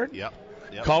what you heard? Yep.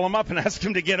 Call him up and ask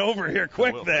him to get over here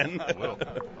quick then. I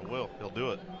will. He'll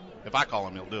do it. If I call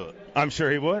him, he'll do it. I'm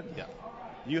sure he would. Yeah.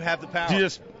 You have the power. Do you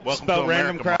just spell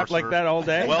random crap Mercer. like that all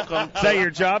day? Welcome. Is that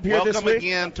your job here this week? Welcome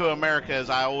again to America,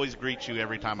 as I always greet you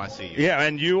every time I see you. Yeah,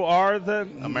 and you are the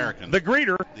American. The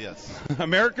greeter. Yes.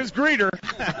 America's greeter.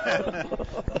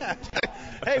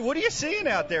 Hey, what are you seeing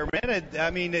out there, man?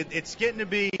 It's getting to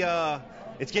be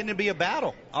a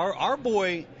battle. Our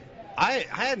boy, I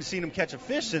hadn't seen him catch a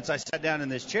fish since I sat down in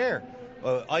this chair.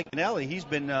 Ike and Ellie, he's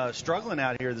been struggling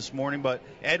out here this morning, but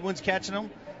Edwin's catching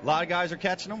them. A lot of guys are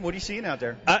catching them. What are you seeing out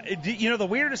there? The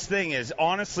weirdest thing is,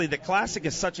 honestly, the Classic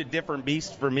is such a different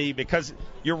beast for me because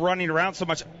you're running around so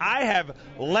much. I have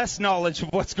less knowledge of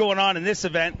what's going on in this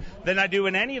event than I do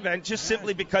in any event, just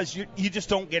simply because you just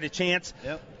don't get a chance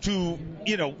to,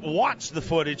 watch the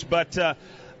footage. But,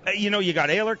 you got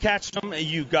Ayler catching them,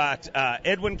 you got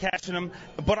Edwin catching them.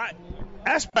 But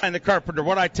ask Brian the Carpenter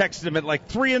what I texted him at like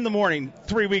 3 in the morning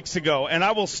 3 weeks ago, and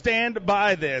I will stand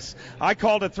by this. I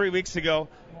called it 3 weeks ago.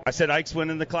 I said Ike's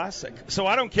winning the Classic. So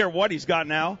I don't care what he's got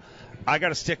now. I got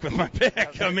to stick with my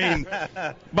pick.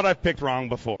 But I've picked wrong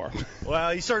before. Well,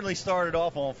 he certainly started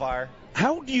off on fire.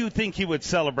 How do you think he would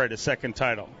celebrate a second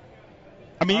title?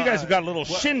 I mean, you guys have got a little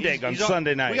shindig on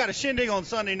Sunday night. We got a shindig on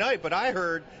Sunday night, but I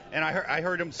heard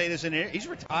him say this in here. He's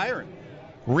retiring.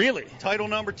 Really? Title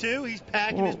number 2, he's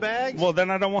packing his bags. Well,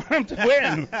 then I don't want him to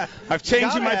win. I've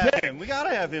changed my pick. We got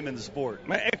to have him in the sport.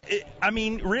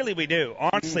 Really we do.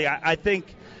 Honestly, I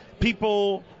think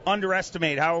people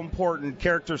underestimate how important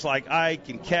characters like Ike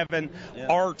and Kevin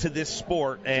are to this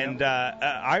sport, and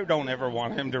I don't ever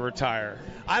want him to retire.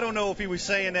 I don't know if he was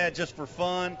saying that just for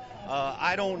fun.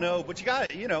 I don't know, but you got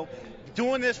to,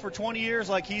 doing this for 20 years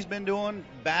like he's been doing,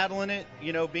 battling it,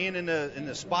 being in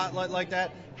the spotlight like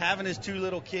that, having his 2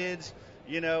 little kids,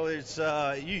 it's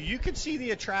you could see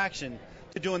the attraction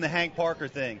to doing the Hank Parker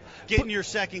thing, getting your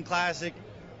second classic,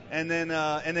 and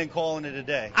then calling it a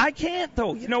day. I can't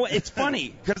though. It's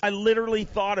funny because I literally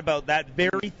thought about that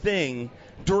very thing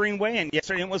during weigh-in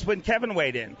yesterday. It was when Kevin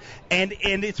weighed in, and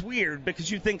it's weird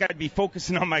because you think I'd be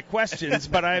focusing on my questions,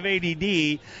 but I have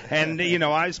ADD, and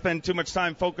I spend too much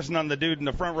time focusing on the dude in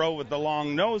the front row with the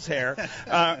long nose hair,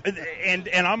 and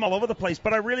I'm all over the place.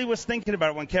 But I really was thinking about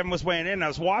it when Kevin was weighing in. And I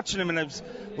was watching him and I was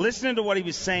listening to what he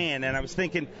was saying, and I was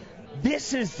thinking,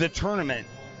 this is the tournament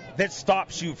that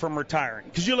stops you from retiring.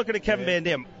 Because you look at Kevin Van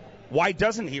Dam, why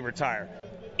doesn't he retire?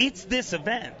 It's this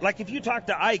event. Like, if you talk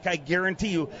to Ike, I guarantee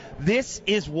you this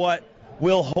is what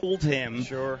will hold him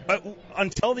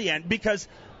until the end, because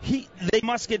they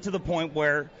must get to the point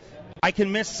where I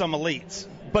can miss some elites.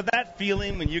 But that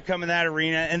feeling when you come in that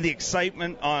arena and the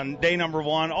excitement on day number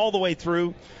 1 all the way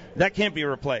through, that can't be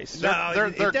replaced.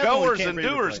 They're goers and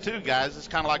doers, too, guys. It's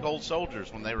kind of like old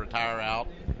soldiers when they retire out.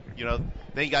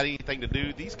 They ain't got anything to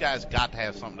do. These guys got to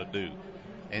have something to do.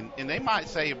 And they might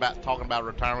say about talking about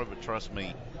retirement, but trust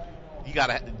me, you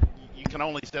can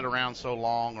only sit around so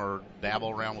long or dabble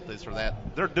around with this or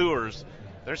that. They're doers.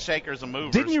 They're shakers and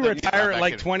movers. Didn't you retire at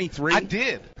like 23? I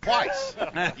did, twice.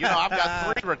 I've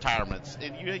got 3 retirements.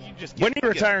 And you just when are you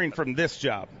retiring from this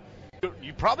job?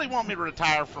 You probably want me to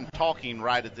retire from talking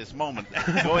right at this moment.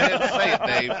 Go ahead and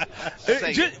say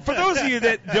it, Dave. For those of you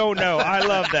that don't know, I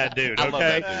love that dude, okay? I love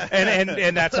that dude.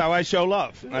 And that's how I show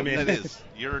love. I mean, it is.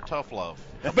 You're a tough love.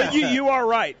 But you are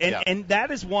right. And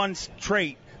that is one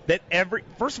trait that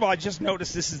first of all, I just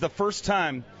noticed this is the first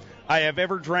time I have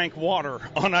ever drank water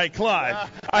on Ike Live.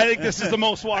 I think this is the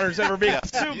most water that's ever been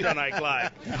consumed on Ike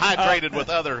Live. Hydrated with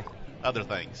other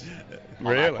things.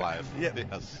 Really? Yeah.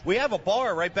 Yes. We have a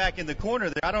bar right back in the corner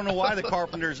there. I don't know why the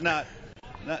Carpenter's not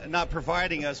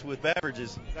providing us with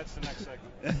beverages. That's the next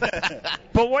segment.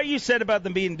 But what you said about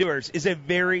them being doers is a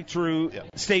very true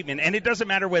statement. And it doesn't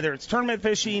matter whether it's tournament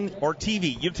fishing or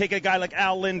TV. You take a guy like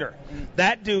Al Linder.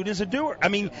 That dude is a doer. I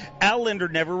mean, Al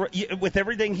Linder with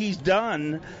everything he's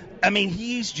done, I mean,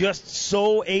 he's just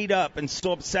so ate up and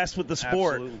so obsessed with the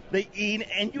sport.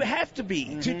 And you have to be,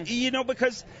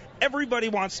 because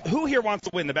everybody who here wants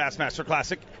to win the Bassmaster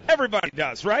Classic? Everybody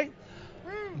does, right?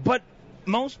 But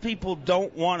most people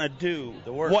don't want to do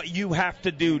what you have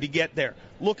to do to get there.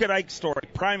 Look at Ike's story.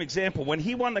 Prime example. When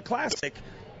he won the Classic,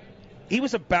 he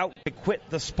was about to quit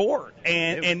the sport.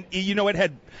 And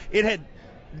it had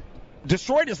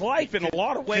destroyed his life in a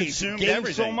lot of ways. Consumed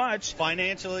everything. So much.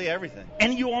 Financially, everything.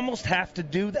 And you almost have to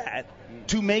do that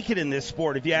to make it in this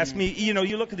sport. If you ask me,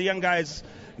 you look at the young guys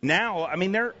now, I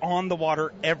mean, they're on the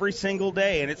water every single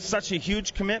day, and it's such a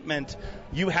huge commitment.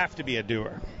 You have to be a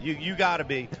doer. You got to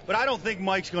be. But I don't think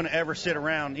Mike's going to ever sit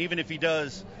around, even if he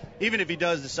does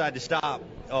decide to stop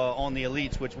on the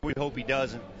elites, which we hope he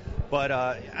doesn't. But,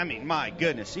 I mean, my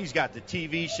goodness, he's got the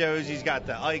TV shows, he's got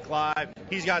the Ike Live,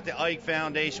 he's got the Ike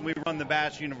Foundation, we run the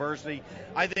Bass University.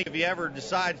 I think if he ever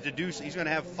decides to do so, he's going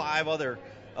to have 5 other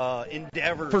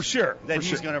endeavors for sure that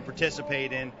he's going to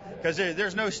participate in, because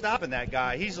there's no stopping that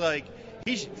guy. He's like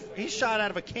he's shot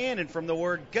out of a cannon from the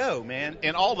word go, man.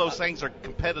 And all those things are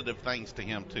competitive things to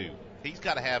him too. He's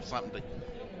got to have something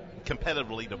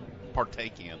competitively to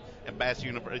partake in. And Bass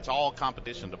University, it's all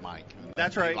competition to Mike.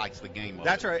 That's right. He likes the game of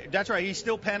That's right. That's right. He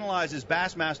still penalizes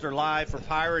Bassmaster Live for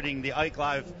pirating the Ike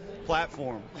Live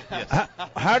platform. Yes.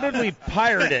 How did we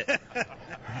pirate it?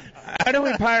 How do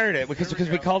we pirate it? Because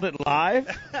we called it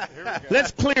live.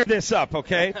 Let's clear this up,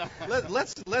 okay?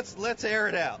 Let's air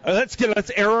it out.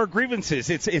 Let's air our grievances.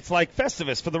 It's like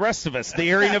Festivus for the rest of us, the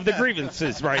airing of the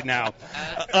grievances right now.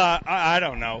 I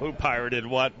don't know who pirated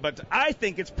what, but I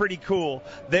think it's pretty cool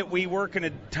that we work in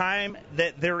a time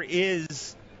that there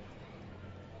is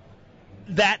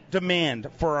that demand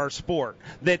for our sport.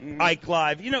 That Ike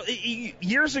Live,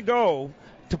 years ago,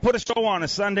 to put a show on a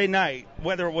Sunday night,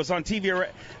 whether it was on TV or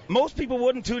most people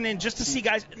wouldn't tune in just to see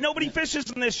guys. Nobody fishes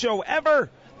in this show ever.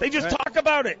 They just talk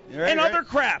about it and other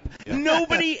crap. Yeah.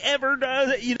 Nobody ever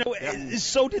does it,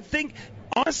 So to think,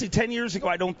 honestly, 10 years ago,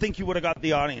 I don't think you would have got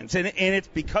the audience. And it's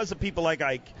because of people like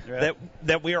Ike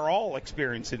that we are all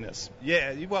experiencing this.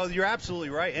 Yeah, well, you're absolutely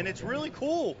right. And it's really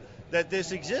cool that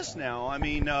this exists now. I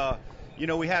mean,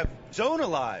 we have Zona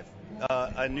Live.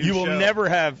 A new you will show. Never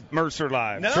have Mercer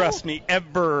Live. No? Trust me,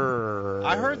 ever.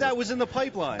 I heard that was in the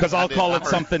pipeline. Because I'll call it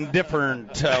something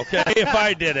different, okay, if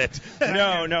I did it.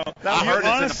 No. I heard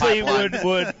honestly it's in the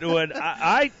pipeline. would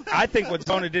I think what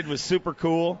Zona did was super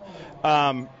cool.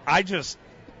 I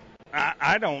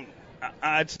don't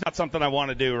it's not something I want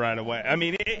to do right away. I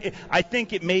mean, I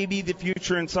think it may be the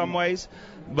future in some ways,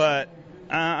 but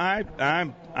I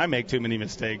make too many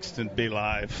mistakes to be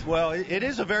live. Well, it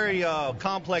is a very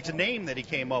complex name that he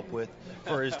came up with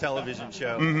for his television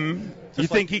show. Mm-hmm. You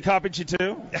think he copied you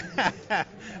too?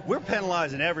 We're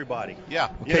penalizing everybody. Yeah.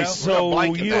 Okay, so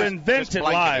you invented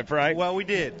live, right? Well, we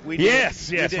did.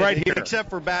 Yes, right here. Except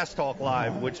for Bass Talk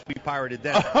Live, which we pirated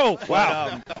then. Oh,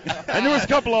 wow. And there was a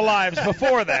couple of lives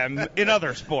before them in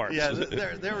other sports. Yeah,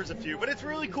 there was a few. But it's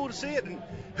really cool to see it. And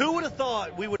who would have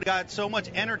thought we would have got so much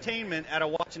entertainment out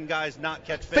of watching guys not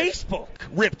catch fish? Facebook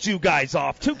ripped you guys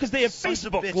off, too, because they have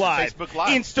Facebook Live,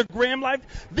 Instagram Live.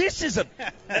 This is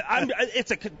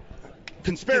it's a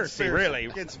conspiracy, really.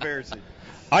 Conspiracy.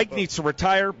 Ike needs to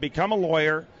retire, become a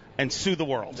lawyer, and sue the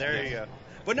world. There you go.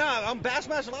 But no, on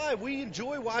Bassmaster Live, we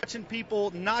enjoy watching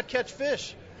people not catch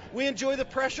fish. We enjoy the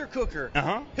pressure cooker.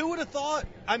 Uh-huh. Who would have thought?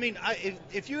 I mean,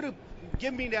 if you'd have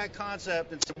given me that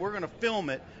concept and said, we're going to film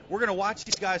it, we're going to watch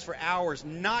these guys for hours,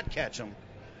 not catch them,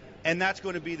 and that's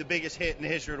going to be the biggest hit in the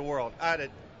history of the world, I'd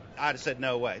have said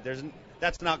no way.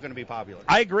 That's not going to be popular.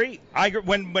 I agree.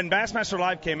 When Bassmaster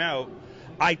Live came out,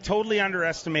 I totally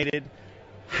underestimated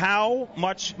how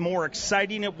much more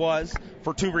exciting it was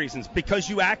for two reasons. Because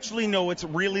you actually know it's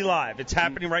really live. It's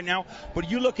happening right now.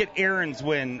 But you look at Aaron's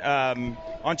win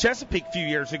on Chesapeake a few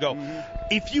years ago. Mm-hmm.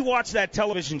 If you watch that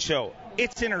television show,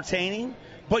 it's entertaining,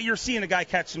 but you're seeing a guy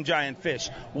catch some giant fish.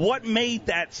 What made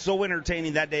that so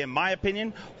entertaining that day, in my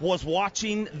opinion, was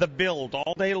watching the build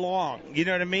all day long. You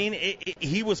know what I mean?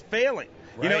 He was failing.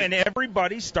 Right. You know, and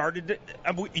everybody started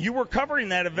to, you were covering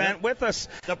that event with us.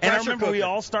 And I remember we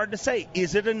all started to say,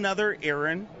 is it another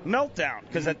Aaron meltdown?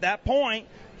 Because at that point,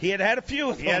 he had a few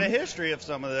of them. He had a history of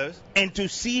some of those. And to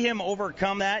see him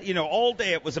overcome that, all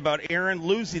day it was about Aaron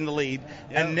losing the lead.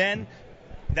 Yeah. And then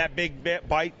that big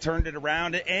bite turned it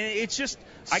around. And it's just,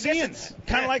 I guess it's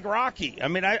kind of like Rocky. I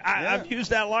mean, I've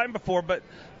used that line before, but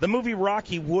the movie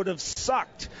Rocky would have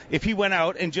sucked if he went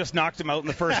out and just knocked him out in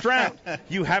the first round.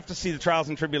 You have to see the trials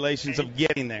and tribulations of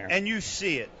getting there. And you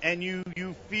see it, and you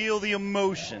feel the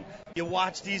emotion. You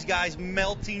watch these guys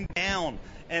melting down,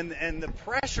 and the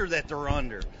pressure that they're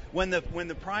under when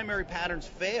the primary patterns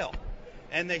fail,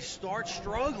 and they start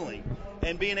struggling,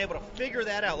 and being able to figure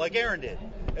that out, like Aaron did.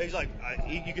 He's like,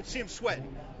 you could see him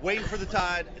sweating, waiting for the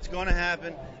tide. It's going to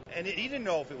happen. And he didn't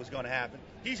know if it was going to happen.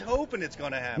 He's hoping it's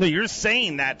going to happen. No, you're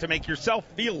saying that to make yourself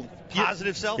feel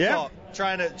positive self-talk,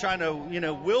 trying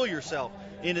to will yourself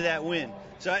into that win.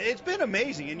 So it's been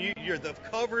amazing, and you're the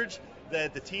coverage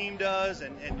that the team does,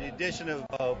 and the addition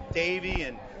of Davey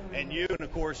and you, and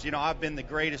of course, I've been the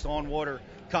greatest on-water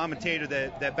commentator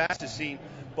that Bass has seen.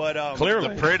 But clearly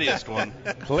the prettiest one.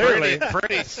 Clearly,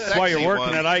 pretty sexy. That's why you're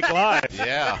working at Ike Live.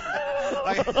 Yeah.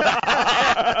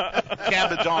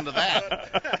 Cabbage onto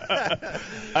that.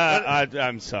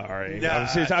 I'm sorry. Nah.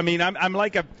 I mean, I'm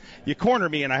like you corner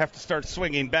me and I have to start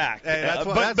swinging back. Hey,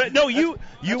 but no, you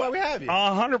that's why we have you.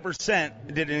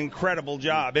 100% did an incredible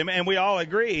job, and we all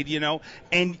agreed,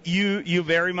 and you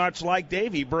very much like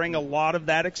Davey bring a lot of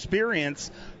that experience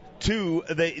to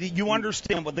you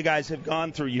understand what the guys have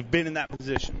gone through. You've been in that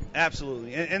position.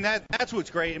 Absolutely, and that's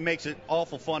what's great. It makes it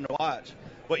awful fun to watch.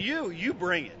 But you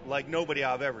bring it like nobody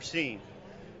I've ever seen.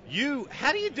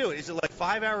 How do you do it? Is it like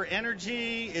 5-hour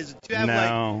energy?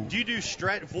 Do you do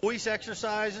voice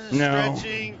exercises,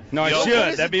 stretching? No, I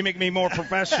should. That'd make me more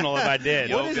professional if I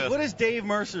did. What is Dave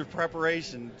Mercer's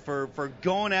preparation for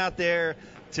going out there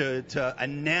to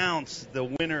announce the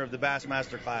winner of the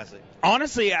Bassmaster Classic?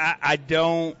 Honestly, I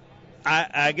don't.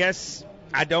 I guess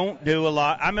I don't do a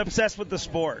lot. I'm obsessed with the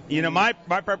sport. My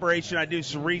preparation, I do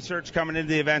some research coming into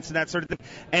the events and that sort of thing.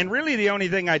 And really the only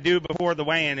thing I do before the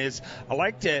weigh-in is I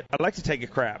like to take a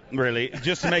crap, really,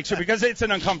 just to make sure, because it's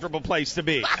an uncomfortable place to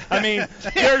be. I mean,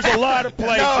 there's a lot of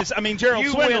places. I mean, Gerald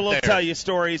Swindle will tell you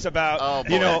stories about,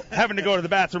 having to go to the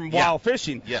bathroom while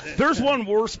fishing. Yes. There's one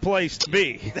worse place to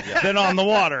be than on the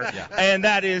water, and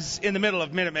that is in the middle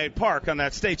of Minute Maid Park on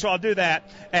that stage. So I'll do that,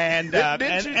 and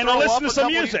I'll listen to some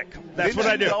music. That's what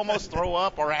I do. Did you almost throw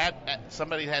up, or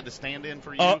somebody had to stand in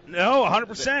for you? No,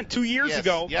 100%. 2 years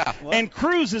ago. Yeah. And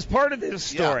Cruz is part of this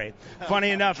story. Yeah. Funny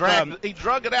enough. He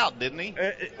drug it out, didn't he?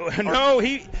 No,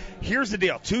 here's the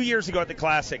deal. 2 years ago at the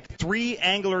Classic, 3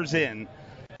 anglers in,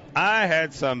 I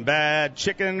had some bad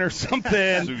chicken or something.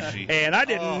 Sushi. And I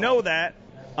didn't know that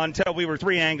until we were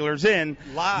 3 anglers in.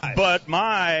 Live. But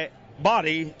my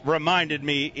body reminded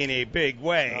me in a big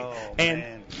way.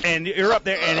 Man. And you're up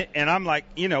there, and I'm like,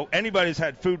 anybody who's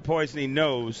had food poisoning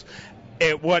knows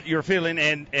at what you're feeling,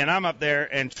 and I'm up there,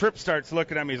 and Tripp starts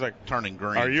looking at me. He's like, turning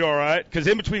green. "Are you all right?" Because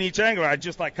in between each angle, I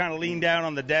just like kind of lean down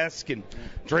on the desk and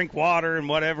drink water and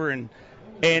whatever.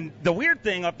 And the weird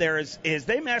thing up there is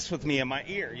they mess with me in my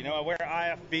ear. You know, I wear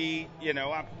IFB. You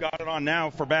know, I've got it on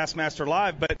now for Bassmaster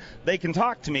Live, but they can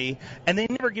talk to me, and they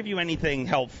never give you anything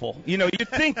helpful. You know, you'd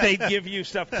think they'd give you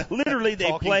stuff. Literally,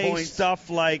 they play points.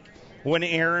 Stuff like when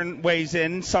Aaron weighs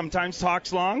in, sometimes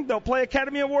talks long, they'll play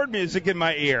Academy Award music in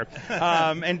my ear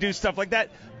and do stuff like that.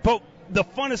 But the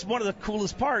funnest, one of the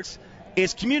coolest parts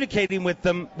is communicating with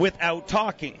them without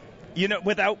talking. You know,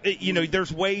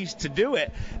 there's ways to do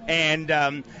it, and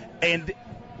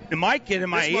Mike get in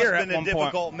my ear at one point. This must have been a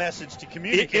difficult message to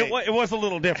communicate. It was a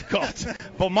little difficult,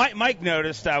 but Mike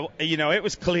noticed. It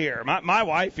was clear. My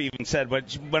wife even said,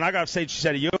 when I got off stage, she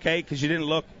said, "Are you okay? Because you didn't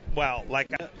look well."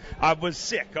 Like I was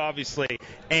sick, obviously,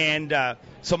 and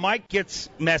so Mike gets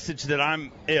message that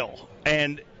I'm ill,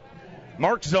 and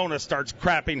Mark Zona starts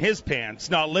crapping his pants,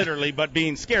 not literally, but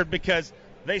being scared because.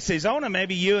 They say, Zona,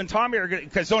 maybe you and Tommy are going to,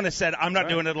 because Zona said, I'm not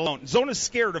doing it alone. Zona's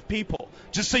scared of people,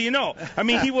 just so you know. I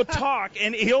mean, he will talk,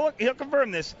 and he'll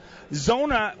confirm this.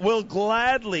 Zona will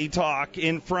gladly talk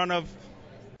in front of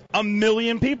 1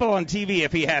 million people on TV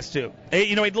if he has to.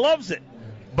 You know, he loves it.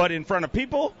 But in front of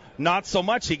people, not so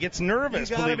much. He gets nervous,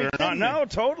 believe it or not. No,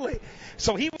 totally.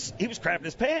 So he was crapping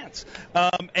his pants.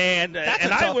 And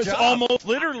I was almost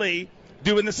literally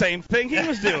doing the same thing he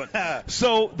was doing.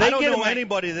 So they I don't know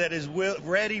anybody that is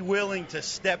willing to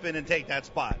step in and take that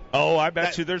spot. Oh, I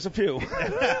bet you there's a few.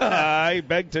 I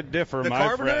beg to differ,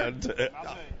 my friend.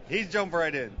 He's jumping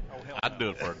right in. I'd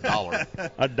do it for $1.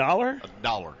 $1?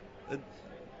 $1.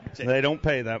 They don't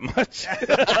pay that much.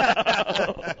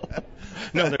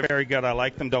 No, they're very good. I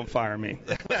like them. Don't fire me.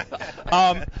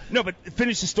 No, but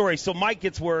finish the story. So Mike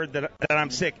gets word that I'm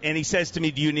sick, and he says to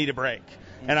me, "Do you need a break?"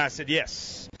 And I said,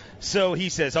 "Yes." So he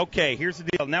says, "Okay, here's the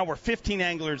deal. Now we're 15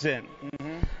 anglers in,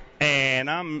 and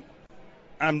I'm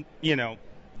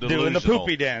doing the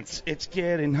poopy dance. It's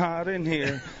getting hot in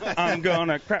here. I'm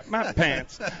gonna crap my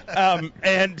pants."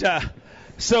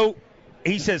 So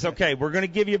he says, "Okay, we're gonna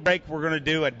give you a break. We're gonna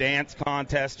do a dance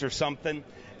contest or something."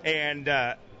 And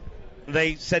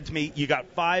they said to me, "You got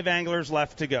 5 anglers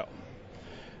left to go."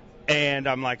 And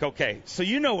I'm like, "Okay." So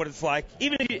you know what it's like.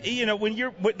 Even when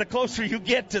the closer you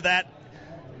get to that,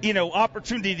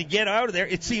 opportunity to get out of there,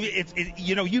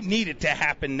 you need it to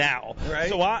happen now. Right.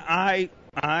 So I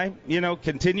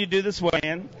continue to do this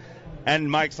weigh-in,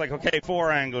 and Mike's like, "Okay,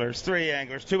 4 anglers, 3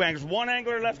 anglers, 2 anglers, 1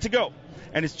 angler left to go."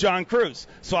 And it's John Cruz.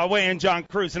 So I weigh in John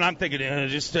Cruz, and I'm thinking,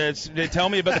 they tell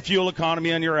me about the fuel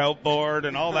economy on your outboard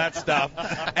and all that stuff,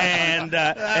 and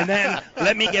then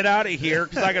let me get out of here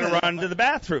because I got to run to the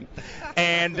bathroom.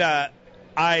 And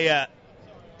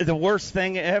the worst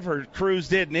thing ever Cruz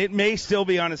did, and it may still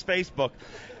be on his Facebook.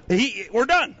 We're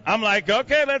done. I'm like,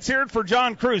 "Okay, let's hear it for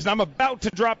John Cruz." And I'm about to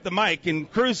drop the mic, and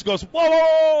Cruz goes,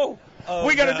 "Whoa!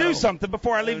 We got to do something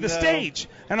before I leave the stage."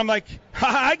 And I'm like,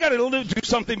 "I got to do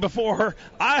something before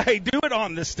I do it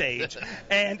on the stage."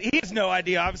 And he has no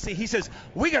idea, obviously. He says,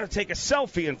 "We got to take a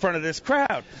selfie in front of this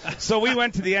crowd." So we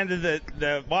went to the end of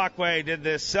the walkway, did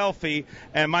this selfie,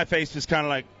 and my face was kind of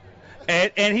like,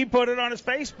 and he put it on his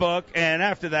Facebook. And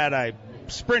after that, I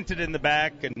sprinted in the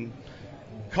back and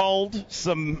called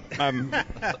some,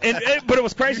 but it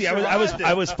was crazy.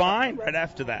 I was fine right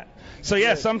after that. So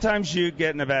yeah, sometimes you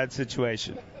get in a bad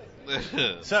situation.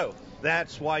 So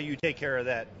that's why you take care of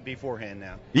that beforehand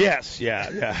now. Yes,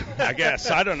 yeah. I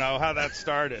guess. I don't know how that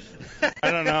started.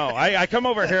 I don't know. I come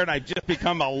over here and I just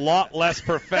become a lot less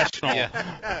professional.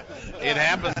 Yeah. It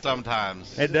happens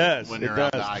sometimes. It does. When you're on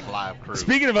the Ike Live crew.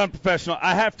 Speaking of unprofessional,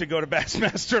 I have to go to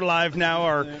Bassmaster Live now,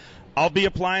 or I'll be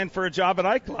applying for a job at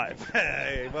Ike Live.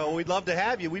 Hey, well, we'd love to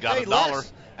have you. We got pay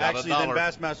less, actually, than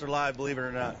Bassmaster Live, believe it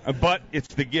or not. But it's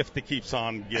the gift that keeps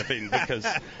on giving, because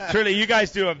truly you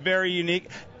guys do a very unique.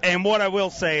 And what I will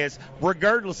say is,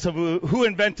 regardless of who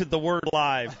invented the word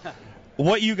live,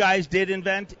 what you guys did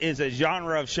invent is a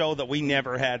genre of show that we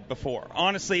never had before.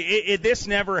 Honestly, this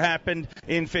never happened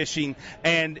in fishing,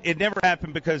 and it never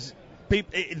happened because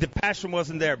the passion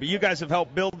wasn't there, but you guys have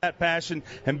helped build that passion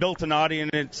and built an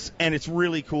audience, and it's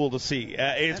really cool to see.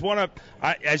 It's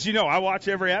as you know, I watch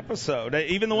every episode,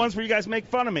 even the ones where you guys make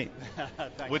fun of me.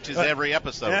 Which is every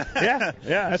episode. Yeah,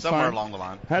 that's somewhere fine. along the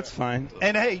line. That's fine.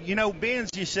 And hey, being as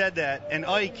you said that, and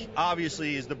Ike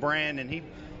obviously is the brand, and he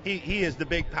is the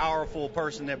big, powerful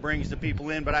person that brings the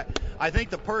people in. But I think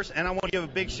the person, and I want to give a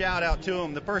big shout out to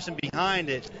him, the person behind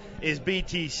it is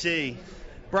BTC.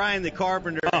 Brian the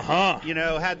Carpenter,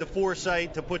 had the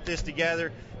foresight to put this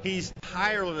together. He's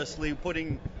tirelessly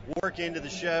putting work into the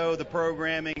show, the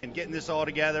programming, and getting this all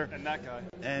together. And that guy.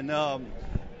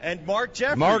 And Mark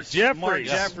Jeffries. Mark Jeffries. Mark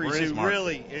Yes, Jeffries, who Mark?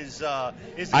 really is the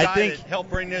I guy think- that helped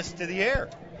bring this to the air.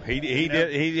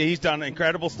 He's done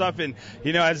incredible stuff, and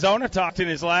as Zona talked in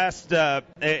his last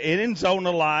in Zona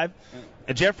Live,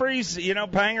 Jeffries,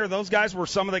 Panger, those guys were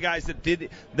some of the guys that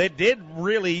did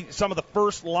really some of the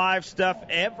first live stuff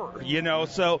ever.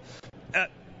 So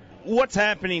what's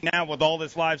happening now with all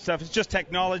this live stuff is just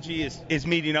technology is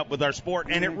meeting up with our sport,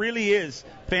 and it really is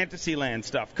Fantasyland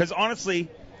stuff. Because honestly,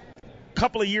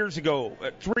 couple of years ago,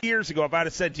 3 years ago, if I'd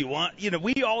have said to you,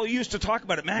 we all used to talk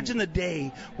about it. Imagine the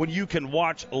day when you can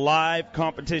watch live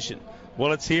competition.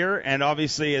 Well, it's here, and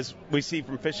obviously, as we see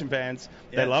from fishing fans,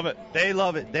 they love it. They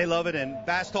love it. They love it. And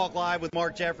Bass Talk Live with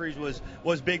Mark Jeffries was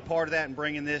a big part of that in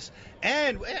bringing this.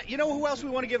 And who else we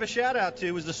want to give a shout out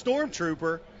to is the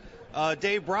Stormtrooper,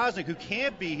 Dave Brosnick, who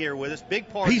can't be here with us. Big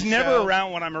part. He's of the never show.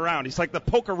 around when I'm around. He's like the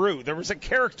Pokeroo. There was a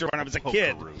character when I was a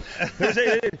kid.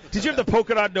 Pokeroo. Did you have the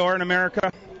polka dot door in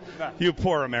America? You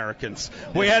poor Americans.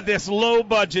 We had this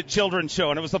low-budget children's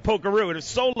show, and it was the Pokeroo. It was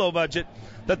so low-budget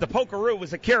that the Pokeroo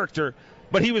was a character,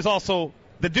 but he was also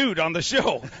the dude on the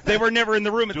show. They were never in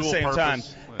the room at the Dual same purpose. time.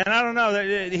 And I don't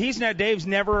know. Dave's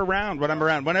never around when I'm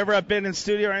around. Whenever I've been in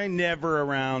studio, I ain't never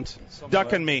around.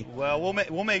 Ducking me. Well,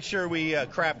 we'll make sure we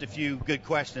craft a few good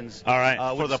questions. All right.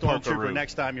 With For the Stormtrooper Pokeroo.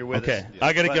 next time you're with us. Okay.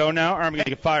 I got to go now, or I'm going to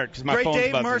get fired because my Great, phone's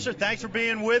Dave buzzing. Mercer. Thanks for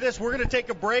being with us. We're going to take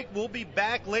a break. We'll be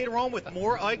back later on with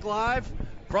more Ike Live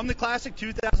from the Classic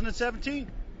 2017.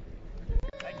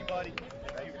 Thank you, buddy.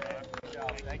 Thank you, man. Good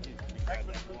job. Thank you. Thanks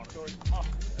for the food story. Oh,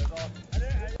 that was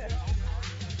awesome.